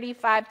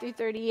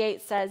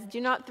 10:35-38 says,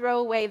 "Do not throw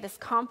away this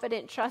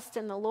confident trust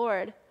in the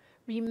Lord.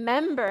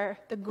 Remember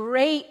the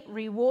great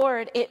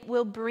reward it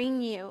will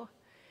bring you.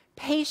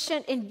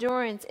 Patient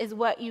endurance is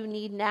what you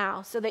need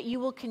now, so that you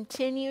will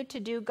continue to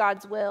do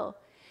God's will.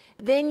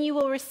 Then you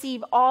will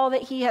receive all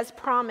that he has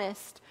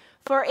promised.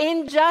 For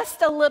in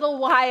just a little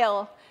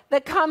while,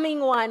 the coming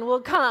one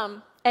will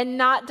come and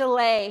not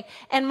delay,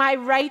 and my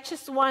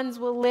righteous ones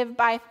will live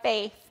by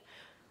faith."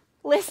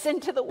 Listen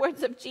to the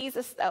words of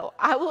Jesus, though.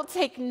 "I will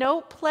take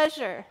no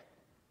pleasure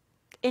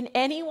in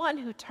anyone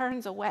who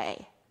turns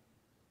away."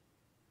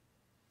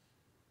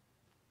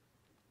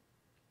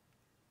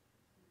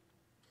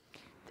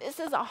 This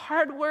is a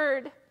hard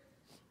word.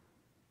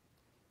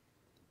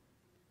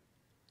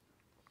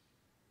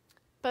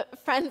 But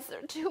friends,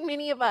 there are too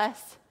many of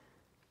us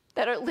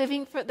that are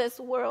living for this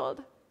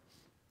world.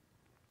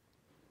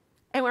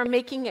 And we're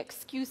making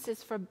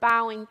excuses for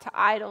bowing to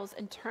idols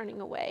and turning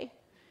away.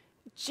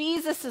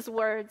 Jesus'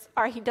 words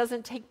are he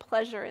doesn't take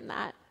pleasure in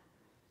that.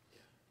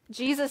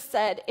 Jesus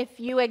said, "If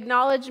you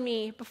acknowledge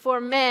me before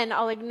men,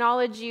 I'll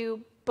acknowledge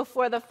you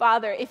before the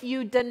Father. If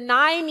you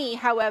deny me,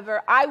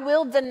 however, I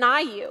will deny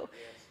you."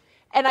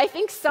 And I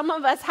think some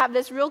of us have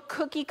this real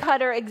cookie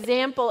cutter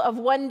example of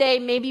one day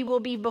maybe we'll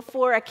be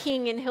before a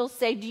king and he'll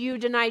say, "Do you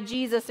deny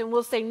Jesus?" And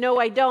we'll say, "No,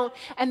 I don't."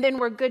 And then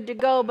we're good to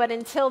go. But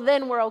until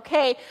then, we're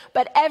okay.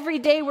 But every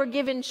day we're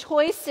given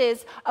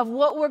choices of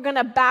what we're going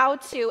to bow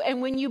to. And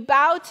when you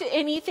bow to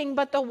anything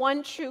but the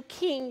one true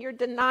king, you're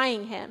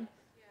denying him.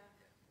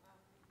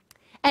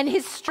 And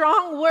his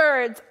strong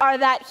words are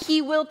that he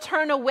will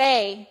turn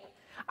away.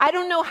 I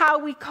don't know how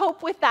we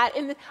cope with that.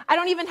 And I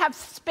don't even have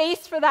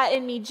space for that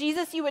in me.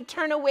 Jesus, you would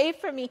turn away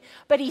from me.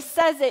 But he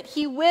says it.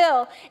 He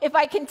will. If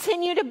I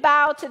continue to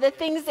bow to the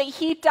things that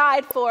he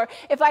died for,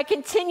 if I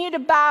continue to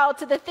bow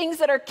to the things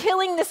that are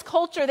killing this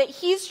culture that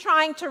he's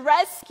trying to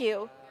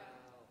rescue.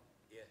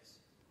 Yes.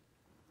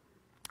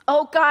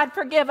 Oh, God,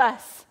 forgive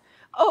us.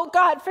 Oh,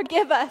 God,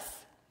 forgive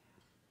us.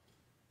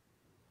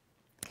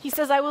 He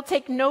says, "I will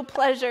take no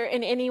pleasure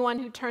in anyone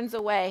who turns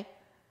away."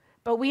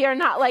 But we are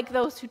not like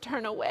those who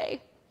turn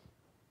away.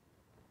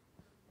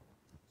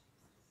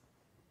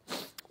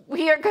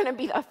 We are going to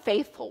be the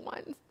faithful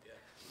ones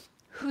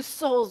whose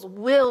souls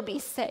will be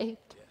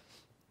saved.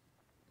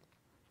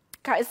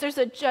 Guys, there's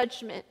a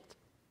judgment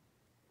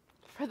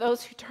for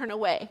those who turn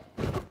away.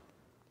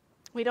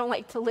 We don't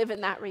like to live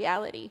in that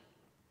reality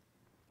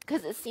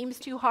because it seems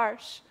too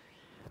harsh.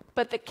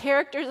 But the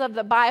characters of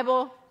the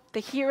Bible, the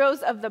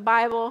heroes of the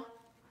Bible,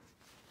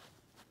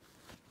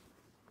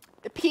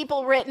 the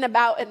people written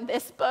about in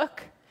this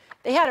book,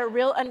 they had a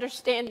real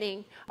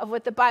understanding of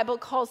what the Bible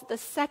calls the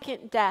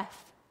second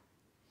death.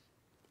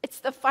 It's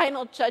the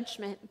final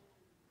judgment.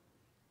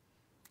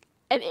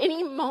 And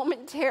any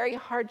momentary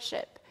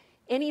hardship,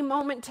 any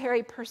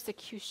momentary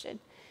persecution,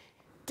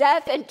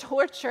 death and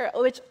torture,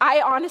 which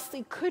I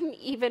honestly couldn't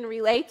even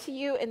relate to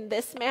you in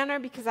this manner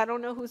because I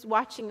don't know who's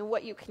watching and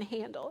what you can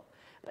handle.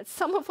 But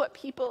some of what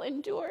people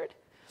endured.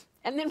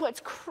 And then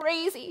what's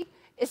crazy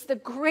is the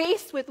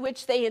grace with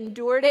which they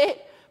endured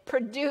it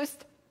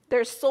produced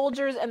their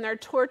soldiers and their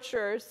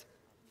torturers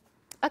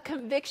a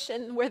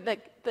conviction where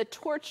the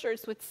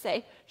torturers would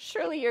say,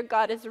 surely your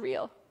God is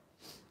real.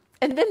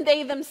 And then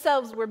they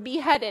themselves were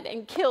beheaded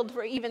and killed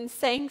for even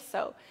saying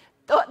so.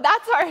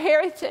 That's our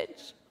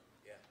heritage.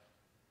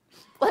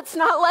 Let's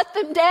not let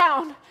them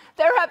down.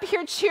 They're up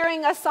here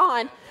cheering us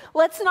on.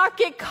 Let's not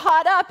get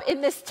caught up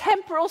in this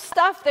temporal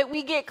stuff that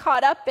we get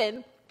caught up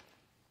in.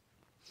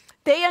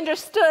 They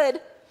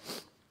understood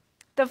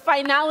the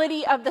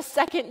finality of the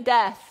second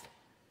death,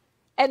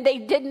 and they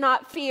did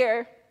not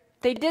fear.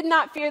 They did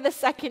not fear the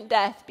second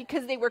death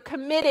because they were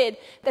committed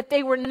that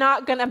they were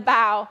not going to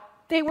bow.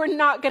 They were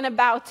not going to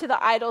bow to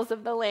the idols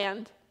of the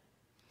land.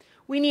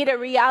 We need a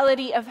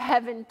reality of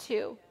heaven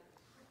too.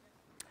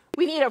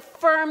 We need a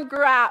firm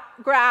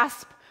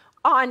grasp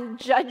on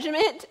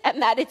judgment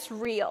and that it's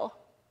real.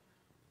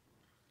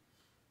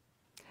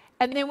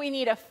 And then we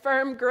need a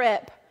firm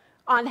grip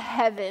on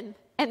heaven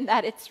and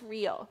that it's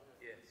real.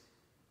 Yes.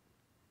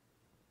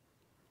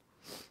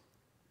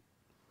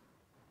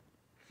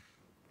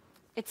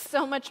 It's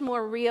so much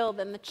more real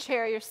than the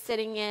chair you're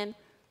sitting in,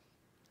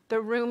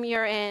 the room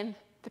you're in,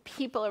 the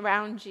people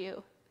around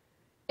you.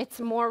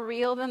 It's more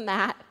real than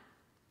that.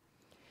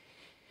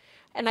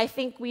 And I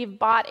think we've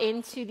bought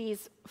into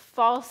these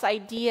false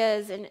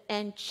ideas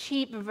and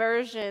cheap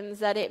versions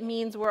that it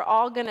means we're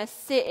all going to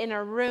sit in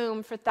a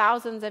room for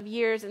thousands of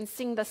years and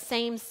sing the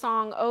same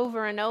song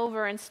over and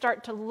over and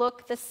start to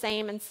look the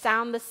same and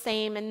sound the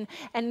same and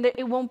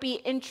it won't be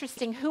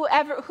interesting.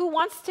 Who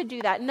wants to do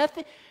that?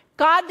 Nothing.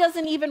 God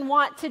doesn't even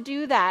want to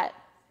do that.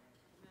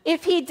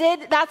 If he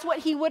did, that's what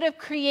he would have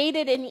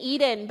created in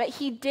Eden, but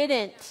he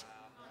didn't.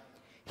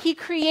 He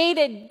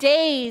created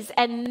days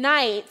and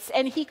nights,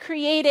 and he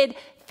created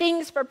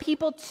things for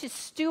people to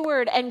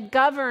steward and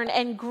govern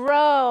and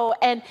grow,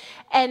 and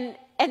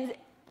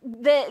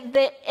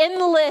the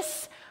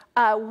endless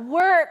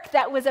work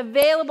that was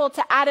available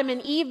to Adam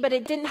and Eve, but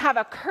it didn't have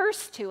a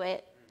curse to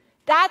it.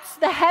 That's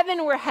the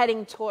heaven we're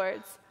heading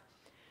towards.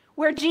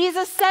 Where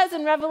Jesus says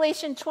in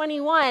Revelation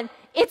 21,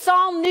 it's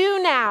all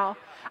new now.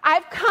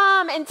 I've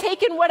come and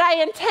taken what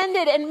I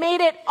intended and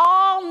made it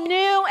all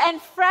new and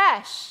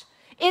fresh.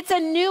 It's a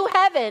new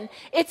heaven.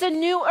 It's a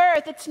new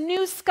earth. It's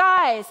new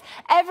skies.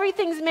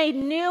 Everything's made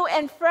new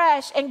and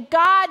fresh, and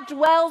God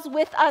dwells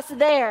with us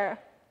there.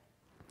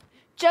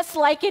 Just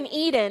like in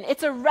Eden,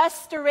 it's a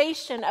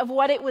restoration of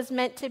what it was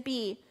meant to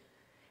be.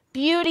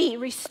 Beauty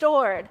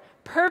restored,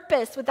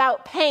 purpose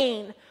without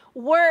pain,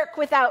 work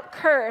without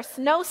curse,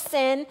 no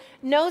sin,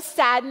 no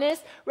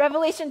sadness.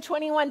 Revelation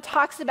 21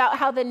 talks about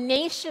how the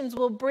nations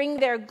will bring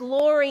their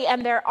glory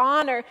and their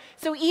honor.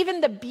 So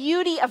even the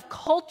beauty of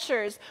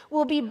cultures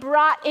will be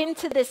brought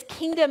into this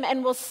kingdom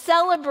and will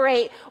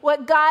celebrate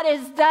what God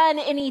has done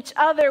in each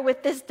other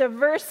with this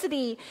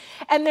diversity.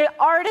 And the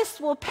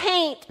artists will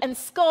paint and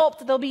sculpt.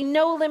 There'll be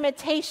no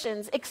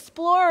limitations.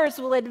 Explorers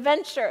will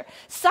adventure.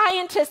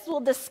 Scientists will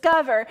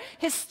discover.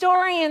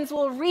 Historians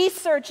will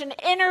research and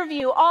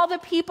interview all the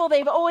people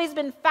they've always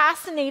been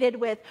fascinated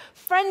with,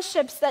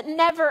 friendships that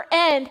never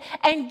end,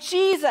 and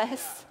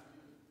Jesus,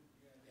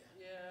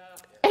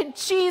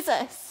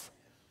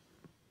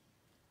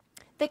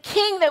 the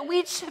King that we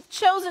have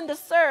chosen to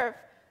serve,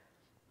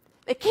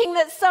 the King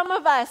that some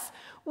of us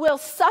will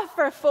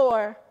suffer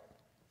for,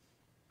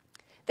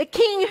 the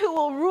King who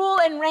will rule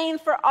and reign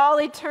for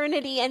all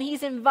eternity, and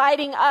he's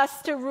inviting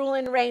us to rule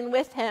and reign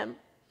with him.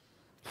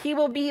 He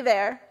will be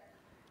there.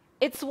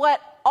 It's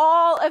what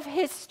all of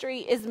history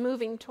is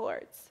moving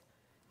towards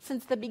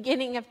since the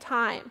beginning of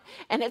time.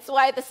 And it's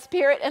why the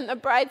Spirit and the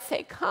bride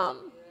say,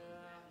 come.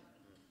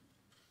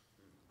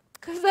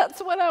 Because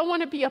that's what I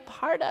want to be a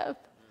part of.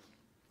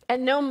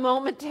 And no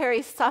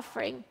momentary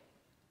suffering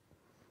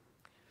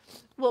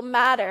will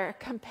matter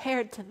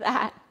compared to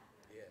that.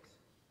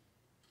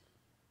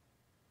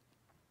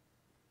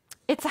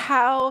 It's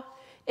how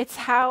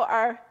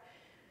our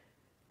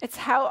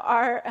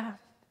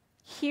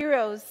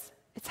heroes,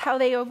 it's how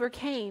they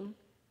overcame.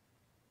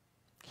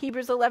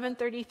 Hebrews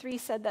 11:33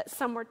 said that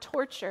some were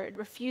tortured,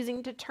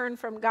 refusing to turn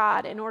from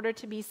God in order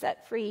to be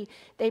set free.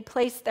 They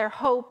placed their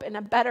hope in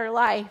a better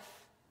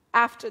life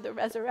after the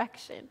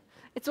resurrection.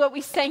 It's what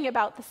we sang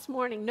about this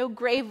morning. No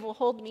grave will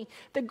hold me.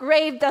 The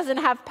grave doesn't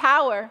have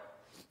power.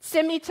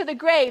 Send me to the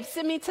grave.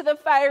 Send me to the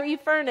fiery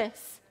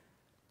furnace.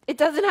 It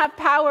doesn't have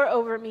power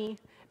over me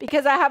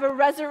because I have a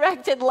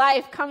resurrected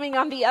life coming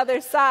on the other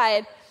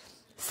side.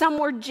 Some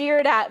were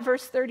jeered at,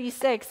 verse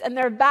 36, and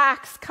their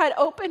backs cut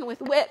open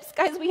with whips.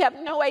 Guys, we have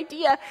no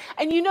idea.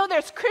 And you know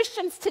there's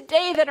Christians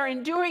today that are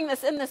enduring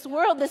this in this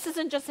world. This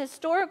isn't just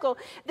historical.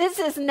 This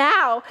is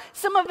now.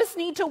 Some of us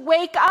need to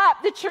wake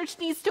up. The church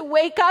needs to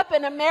wake up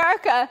in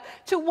America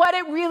to what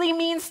it really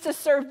means to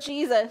serve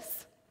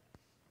Jesus.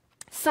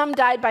 Some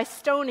died by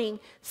stoning.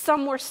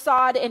 Some were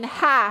sawed in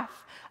half.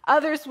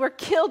 Others were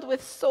killed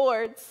with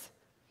swords.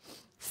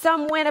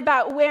 Some went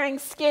about wearing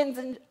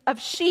skins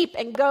of sheep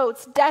and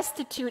goats,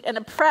 destitute and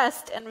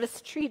oppressed and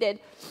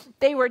mistreated.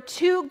 They were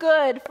too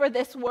good for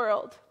this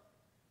world.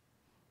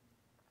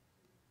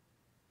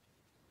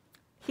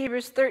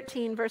 Hebrews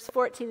 13, verse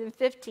 14 and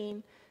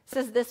 15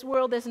 says, this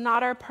world is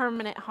not our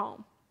permanent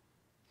home.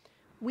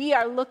 We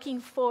are looking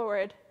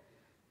forward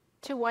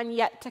to one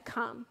yet to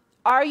come.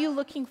 Are you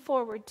looking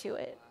forward to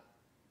it?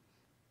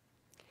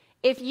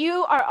 If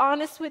you are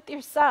honest with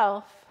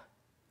yourself,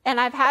 and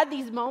I've had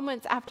these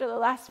moments after the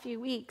last few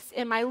weeks,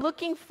 am I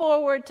looking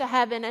forward to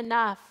heaven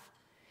enough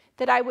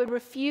that I would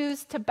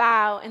refuse to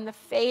bow in the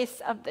face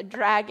of the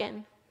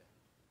dragon?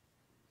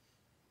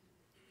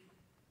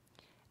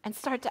 And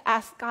start to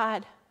ask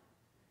God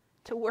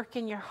to work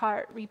in your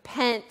heart.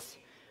 Repent.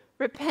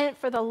 Repent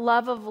for the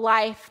love of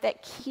life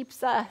that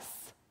keeps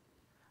us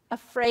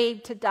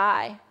afraid to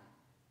die.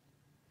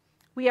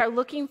 We are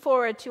looking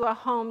forward to a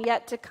home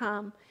yet to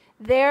come.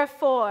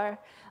 Therefore,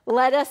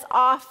 let us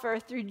offer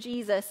through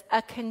Jesus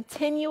a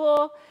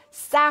continual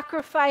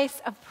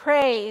sacrifice of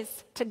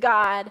praise to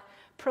God,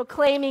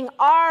 proclaiming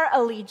our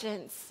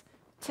allegiance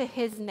to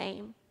his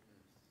name.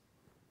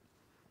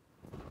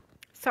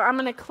 So I'm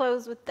going to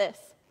close with this.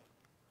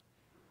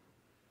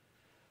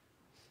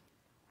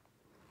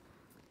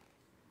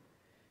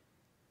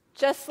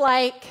 Just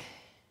like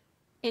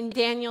in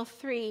Daniel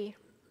 3,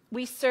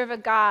 we serve a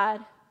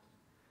God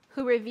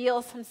who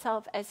reveals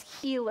himself as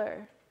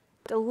healer,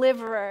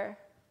 deliverer,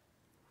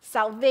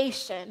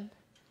 salvation,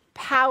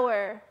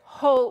 power,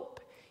 hope.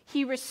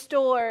 He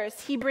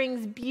restores. He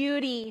brings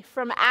beauty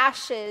from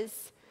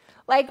ashes.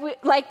 Like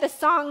the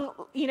song,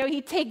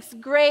 he takes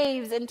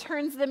graves and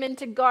turns them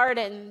into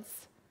gardens.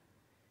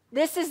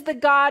 This is the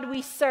God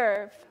we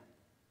serve.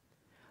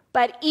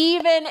 But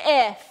even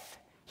if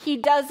he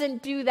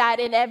doesn't do that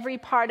in every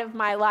part of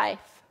my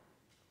life,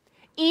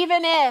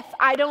 even if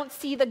I don't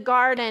see the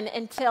garden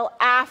until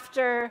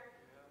after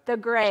the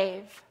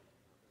grave,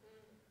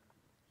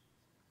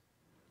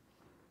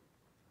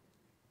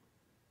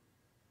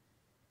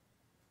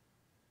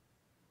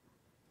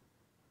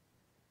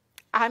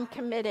 I'm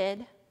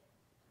committed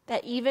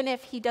that even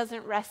if he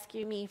doesn't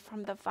rescue me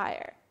from the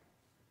fire,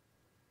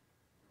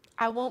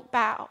 I won't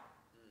bow,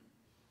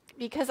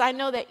 because I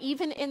know that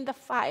even in the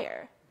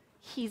fire,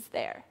 he's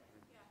there.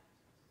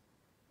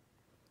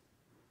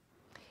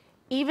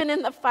 Even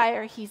in the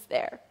fire, he's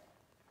there.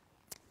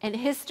 And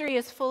history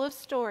is full of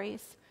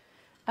stories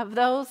of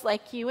those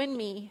like you and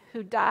me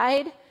who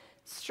died,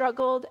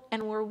 struggled,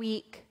 and were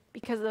weak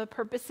because of the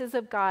purposes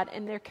of God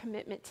and their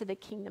commitment to the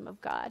kingdom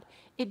of God.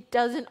 It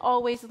doesn't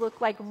always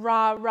look like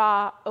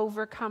rah,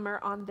 overcomer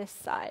on this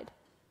side,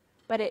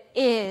 but it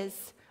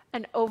is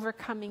an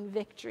overcoming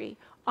victory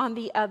on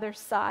the other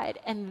side,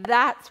 and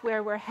that's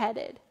where we're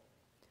headed.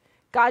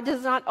 God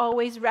does not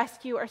always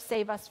rescue or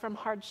save us from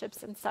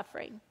hardships and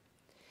suffering.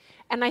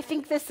 And I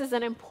think this is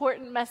an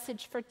important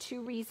message for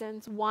two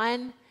reasons.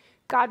 One,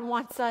 God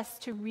wants us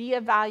to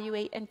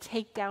reevaluate and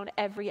take down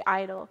every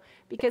idol.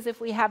 Because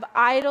if we have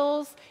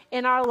idols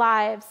in our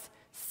lives,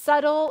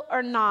 subtle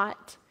or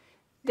not,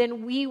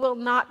 then we will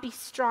not be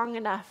strong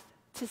enough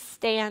to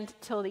stand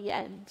till the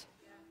end.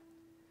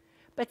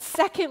 But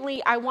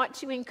secondly, I want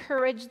to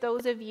encourage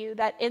those of you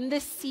that in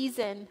this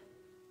season,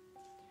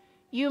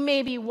 you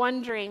may be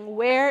wondering,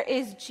 where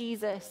is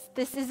Jesus?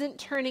 This isn't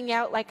turning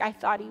out like I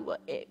thought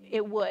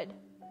it would.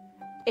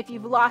 If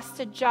you've lost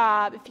a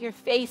job, if you're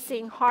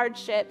facing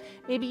hardship,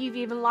 maybe you've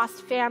even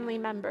lost family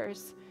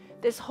members.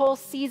 This whole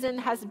season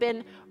has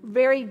been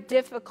very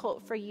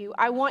difficult for you.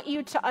 I want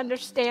you to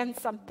understand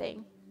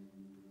something.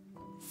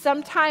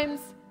 Sometimes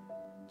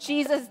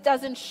Jesus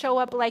doesn't show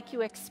up like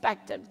you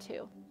expect him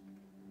to.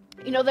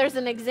 There's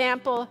an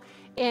example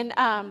in,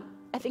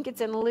 I think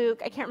it's in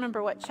Luke, I can't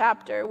remember what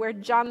chapter, where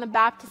John the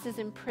Baptist is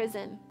in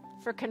prison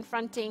for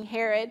confronting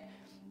Herod.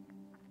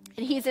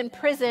 And he's in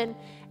prison,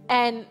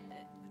 and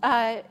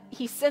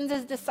he sends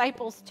his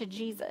disciples to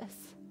Jesus.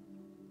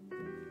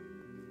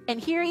 And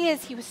here he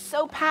is. He was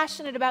so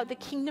passionate about the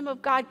kingdom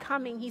of God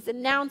coming. He's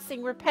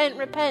announcing, repent,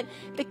 repent.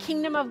 The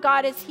kingdom of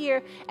God is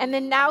here. And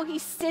then now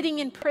he's sitting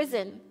in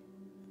prison.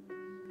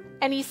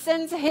 And he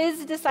sends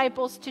his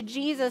disciples to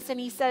Jesus and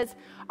he says,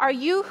 are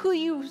you who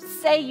you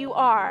say you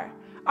are?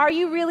 Are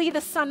you really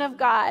the Son of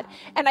God?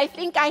 And I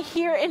think I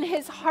hear in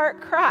his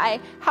heart cry,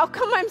 how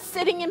come I'm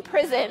sitting in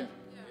prison?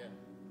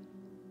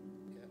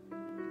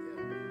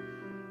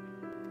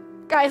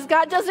 Guys,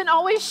 God doesn't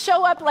always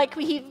show up like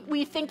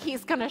we think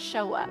he's going to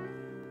show up.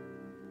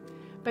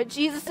 But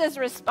Jesus'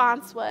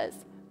 response was,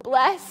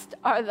 blessed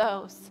are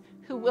those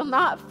who will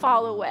not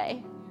fall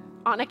away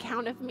on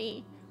account of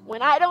me.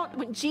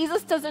 When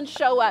Jesus doesn't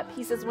show up,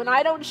 he says, when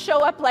I don't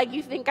show up like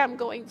you think I'm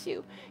going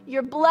to,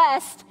 you're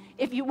blessed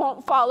if you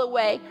won't fall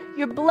away.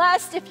 You're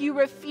blessed if you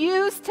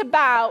refuse to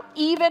bow,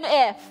 even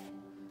if,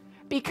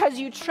 because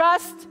you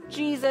trust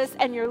Jesus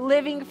and you're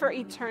living for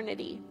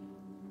eternity.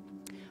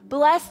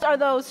 Blessed are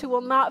those who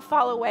will not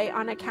fall away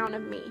on account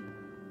of me.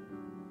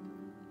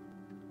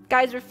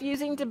 Guys,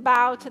 refusing to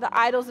bow to the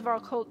idols of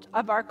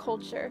our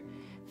culture,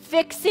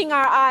 fixing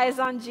our eyes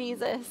on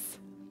Jesus,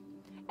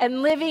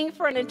 and living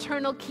for an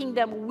eternal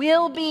kingdom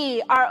will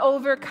be our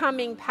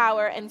overcoming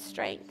power and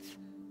strength.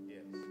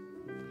 Yes.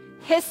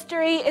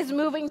 History is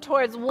moving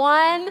towards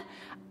one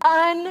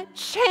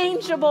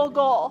unchangeable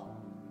goal: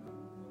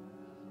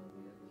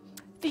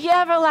 the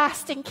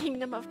everlasting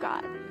kingdom of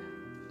God.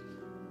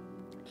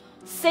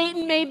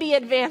 Satan may be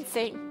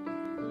advancing.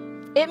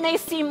 It may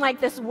seem like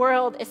this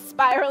world is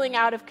spiraling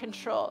out of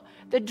control.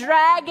 The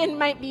dragon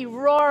might be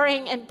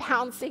roaring and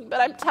pouncing,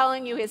 but I'm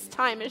telling you, his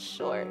time is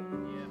short.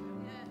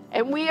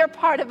 And we are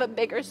part of a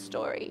bigger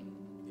story.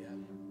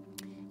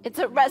 It's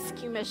a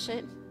rescue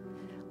mission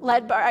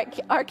led by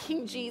our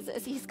King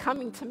Jesus. He's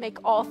coming to make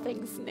all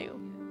things new.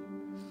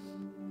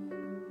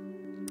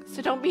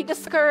 So don't be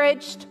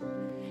discouraged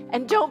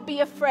and don't be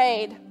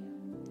afraid.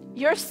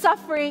 Your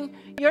suffering,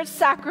 your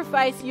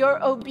sacrifice,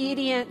 your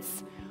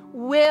obedience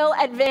will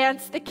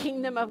advance the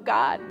kingdom of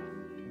God.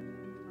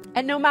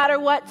 And no matter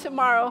what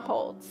tomorrow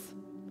holds,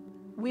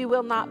 we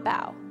will not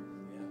bow.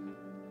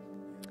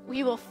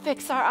 We will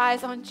fix our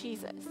eyes on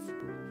Jesus.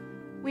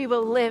 We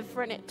will live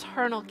for an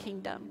eternal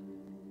kingdom.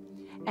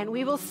 And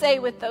we will say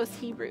with those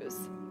Hebrews,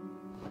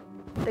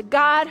 the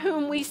God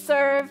whom we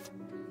serve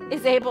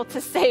is able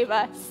to save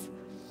us.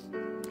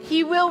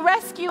 He will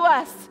rescue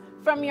us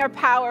from your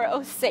power,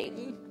 O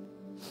Satan.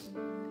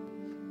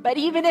 But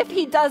even if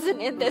he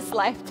doesn't in this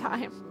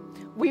lifetime,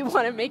 we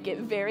want to make it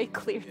very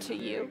clear to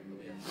you.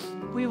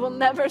 We will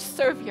never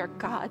serve your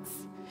gods,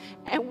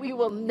 and we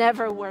will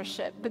never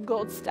worship the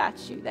gold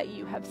statue that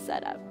you have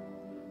set up.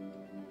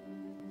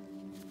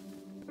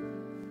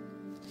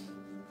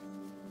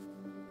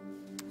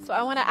 So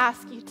I want to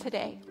ask you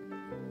today,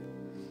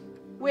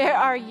 where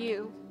are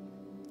you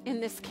in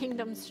this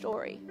kingdom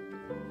story?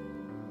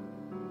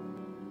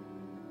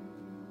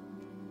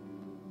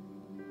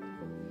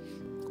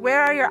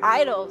 Where are your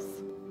idols?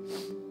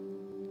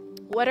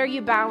 What are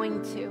you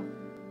bowing to?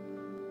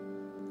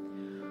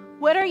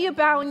 What are you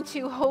bowing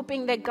to,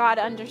 hoping that God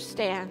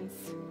understands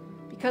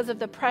because of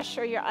the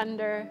pressure you're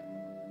under?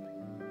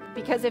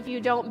 Because if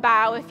you don't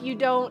bow, if you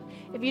don't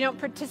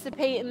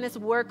participate in this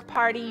work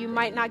party, you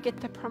might not get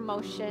the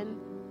promotion.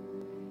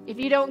 If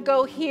you don't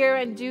go here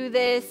and do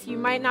this, you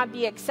might not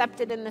be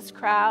accepted in this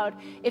crowd.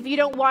 If you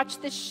don't watch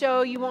this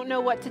show, you won't know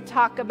what to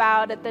talk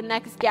about at the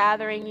next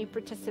gathering you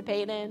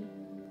participate in.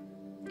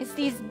 It's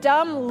these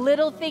dumb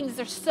little things.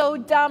 They're so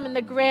dumb in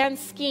the grand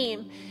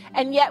scheme,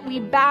 and yet we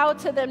bow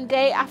to them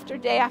day after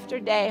day after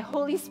day.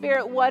 Holy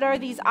Spirit, what are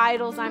these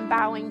idols I'm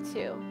bowing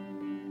to?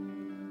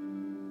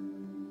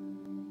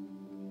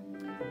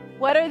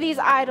 What are these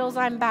idols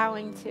I'm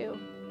bowing to?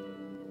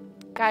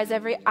 Guys,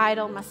 every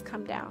idol must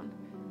come down.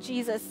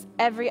 Jesus,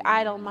 every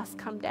idol must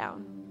come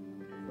down.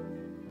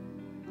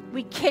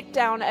 We kick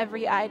down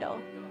every idol.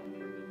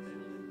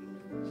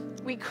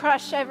 We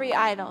crush every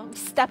idol. We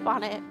step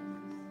on it.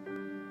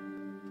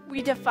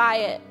 We defy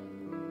it.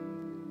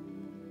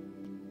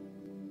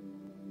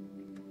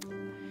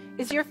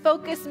 Is your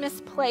focus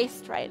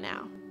misplaced right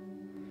now?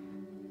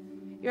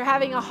 You're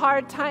having a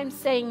hard time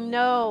saying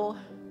no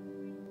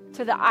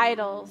to the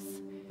idols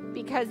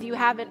because your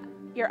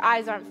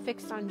eyes aren't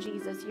fixed on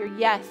Jesus. Your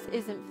yes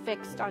isn't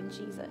fixed on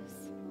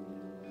Jesus.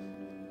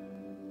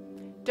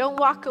 Don't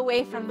walk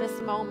away from this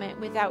moment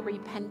without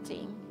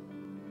repenting,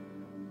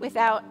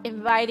 without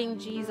inviting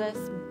Jesus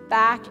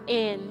back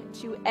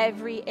into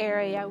every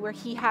area where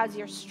he has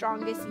your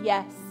strongest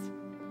yes.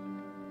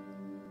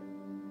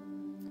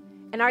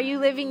 And are you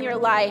living your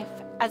life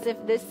as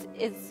if this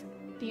is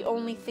the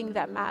only thing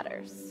that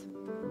matters?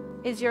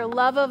 Is your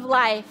love of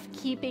life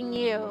keeping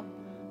you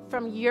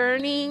from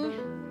yearning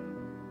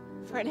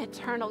for an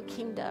eternal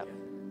kingdom?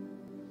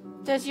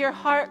 Does your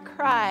heart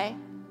cry,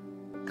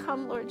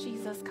 "Come, Lord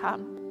Jesus,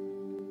 come"?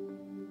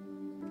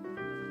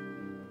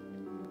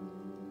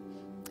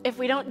 If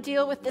we don't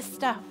deal with this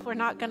stuff, we're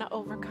not going to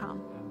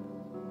overcome.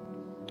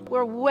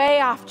 We're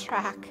way off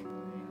track.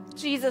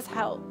 Jesus,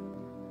 help.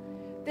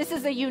 This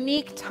is a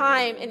unique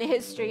time in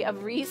history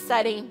of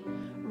resetting,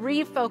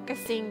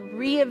 refocusing,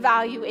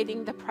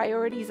 reevaluating the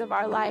priorities of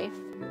our life.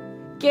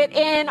 Get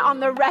in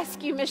on the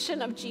rescue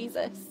mission of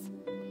Jesus.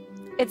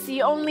 It's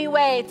the only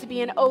way to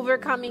be an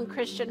overcoming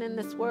Christian in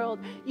this world.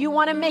 You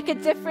want to make a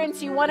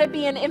difference, you want to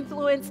be an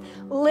influence,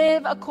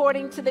 live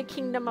according to the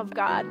kingdom of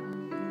God.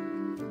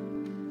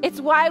 It's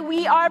why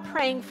we are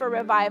praying for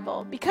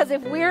revival, because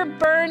if we're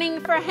burning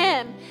for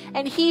him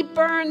and he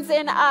burns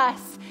in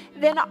us,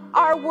 then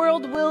our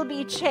world will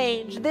be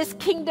changed. This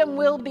kingdom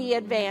will be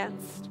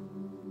advanced.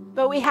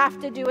 But we have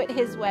to do it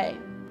his way.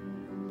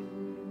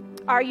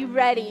 Are you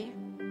ready?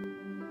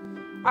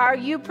 Are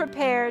you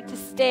prepared to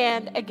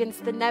stand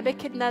against the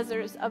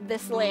Nebuchadnezzars of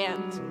this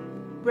land,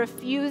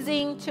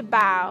 refusing to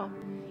bow,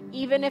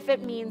 even if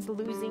it means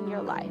losing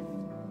your life?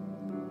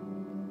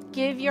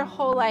 Give your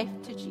whole life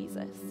to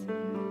Jesus.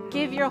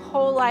 Give your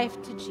whole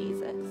life to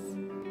Jesus.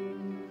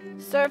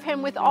 Serve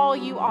him with all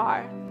you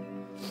are.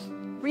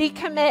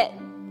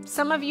 Recommit.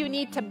 Some of you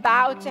need to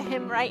bow to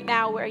him right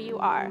now where you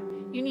are.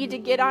 You need to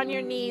get on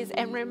your knees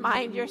and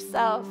remind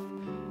yourself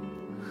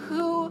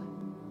who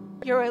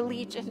your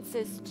allegiance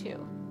is to.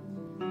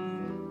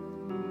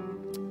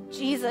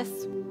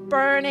 Jesus,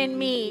 burn in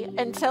me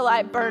until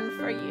I burn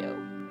for you.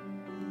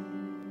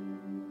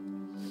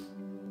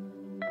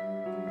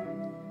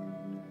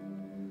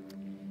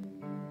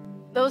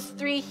 Those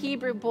 3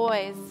 Hebrew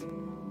boys,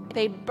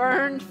 they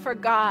burned for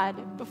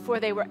God before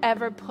they were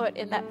ever put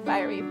in that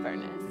fiery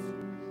furnace.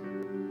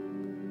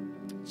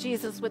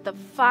 Jesus, with the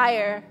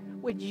fire,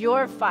 would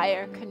your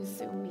fire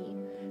consume me,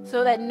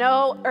 so that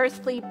no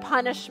earthly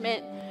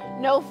punishment,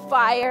 no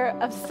fire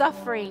of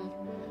suffering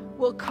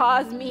will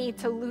cause me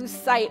to lose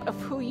sight of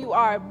who you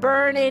are.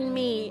 Burn in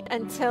me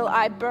until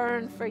I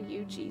burn for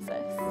you,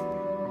 Jesus.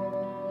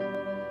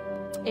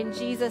 In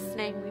Jesus'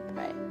 name we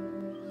pray.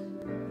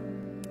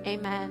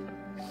 Amen.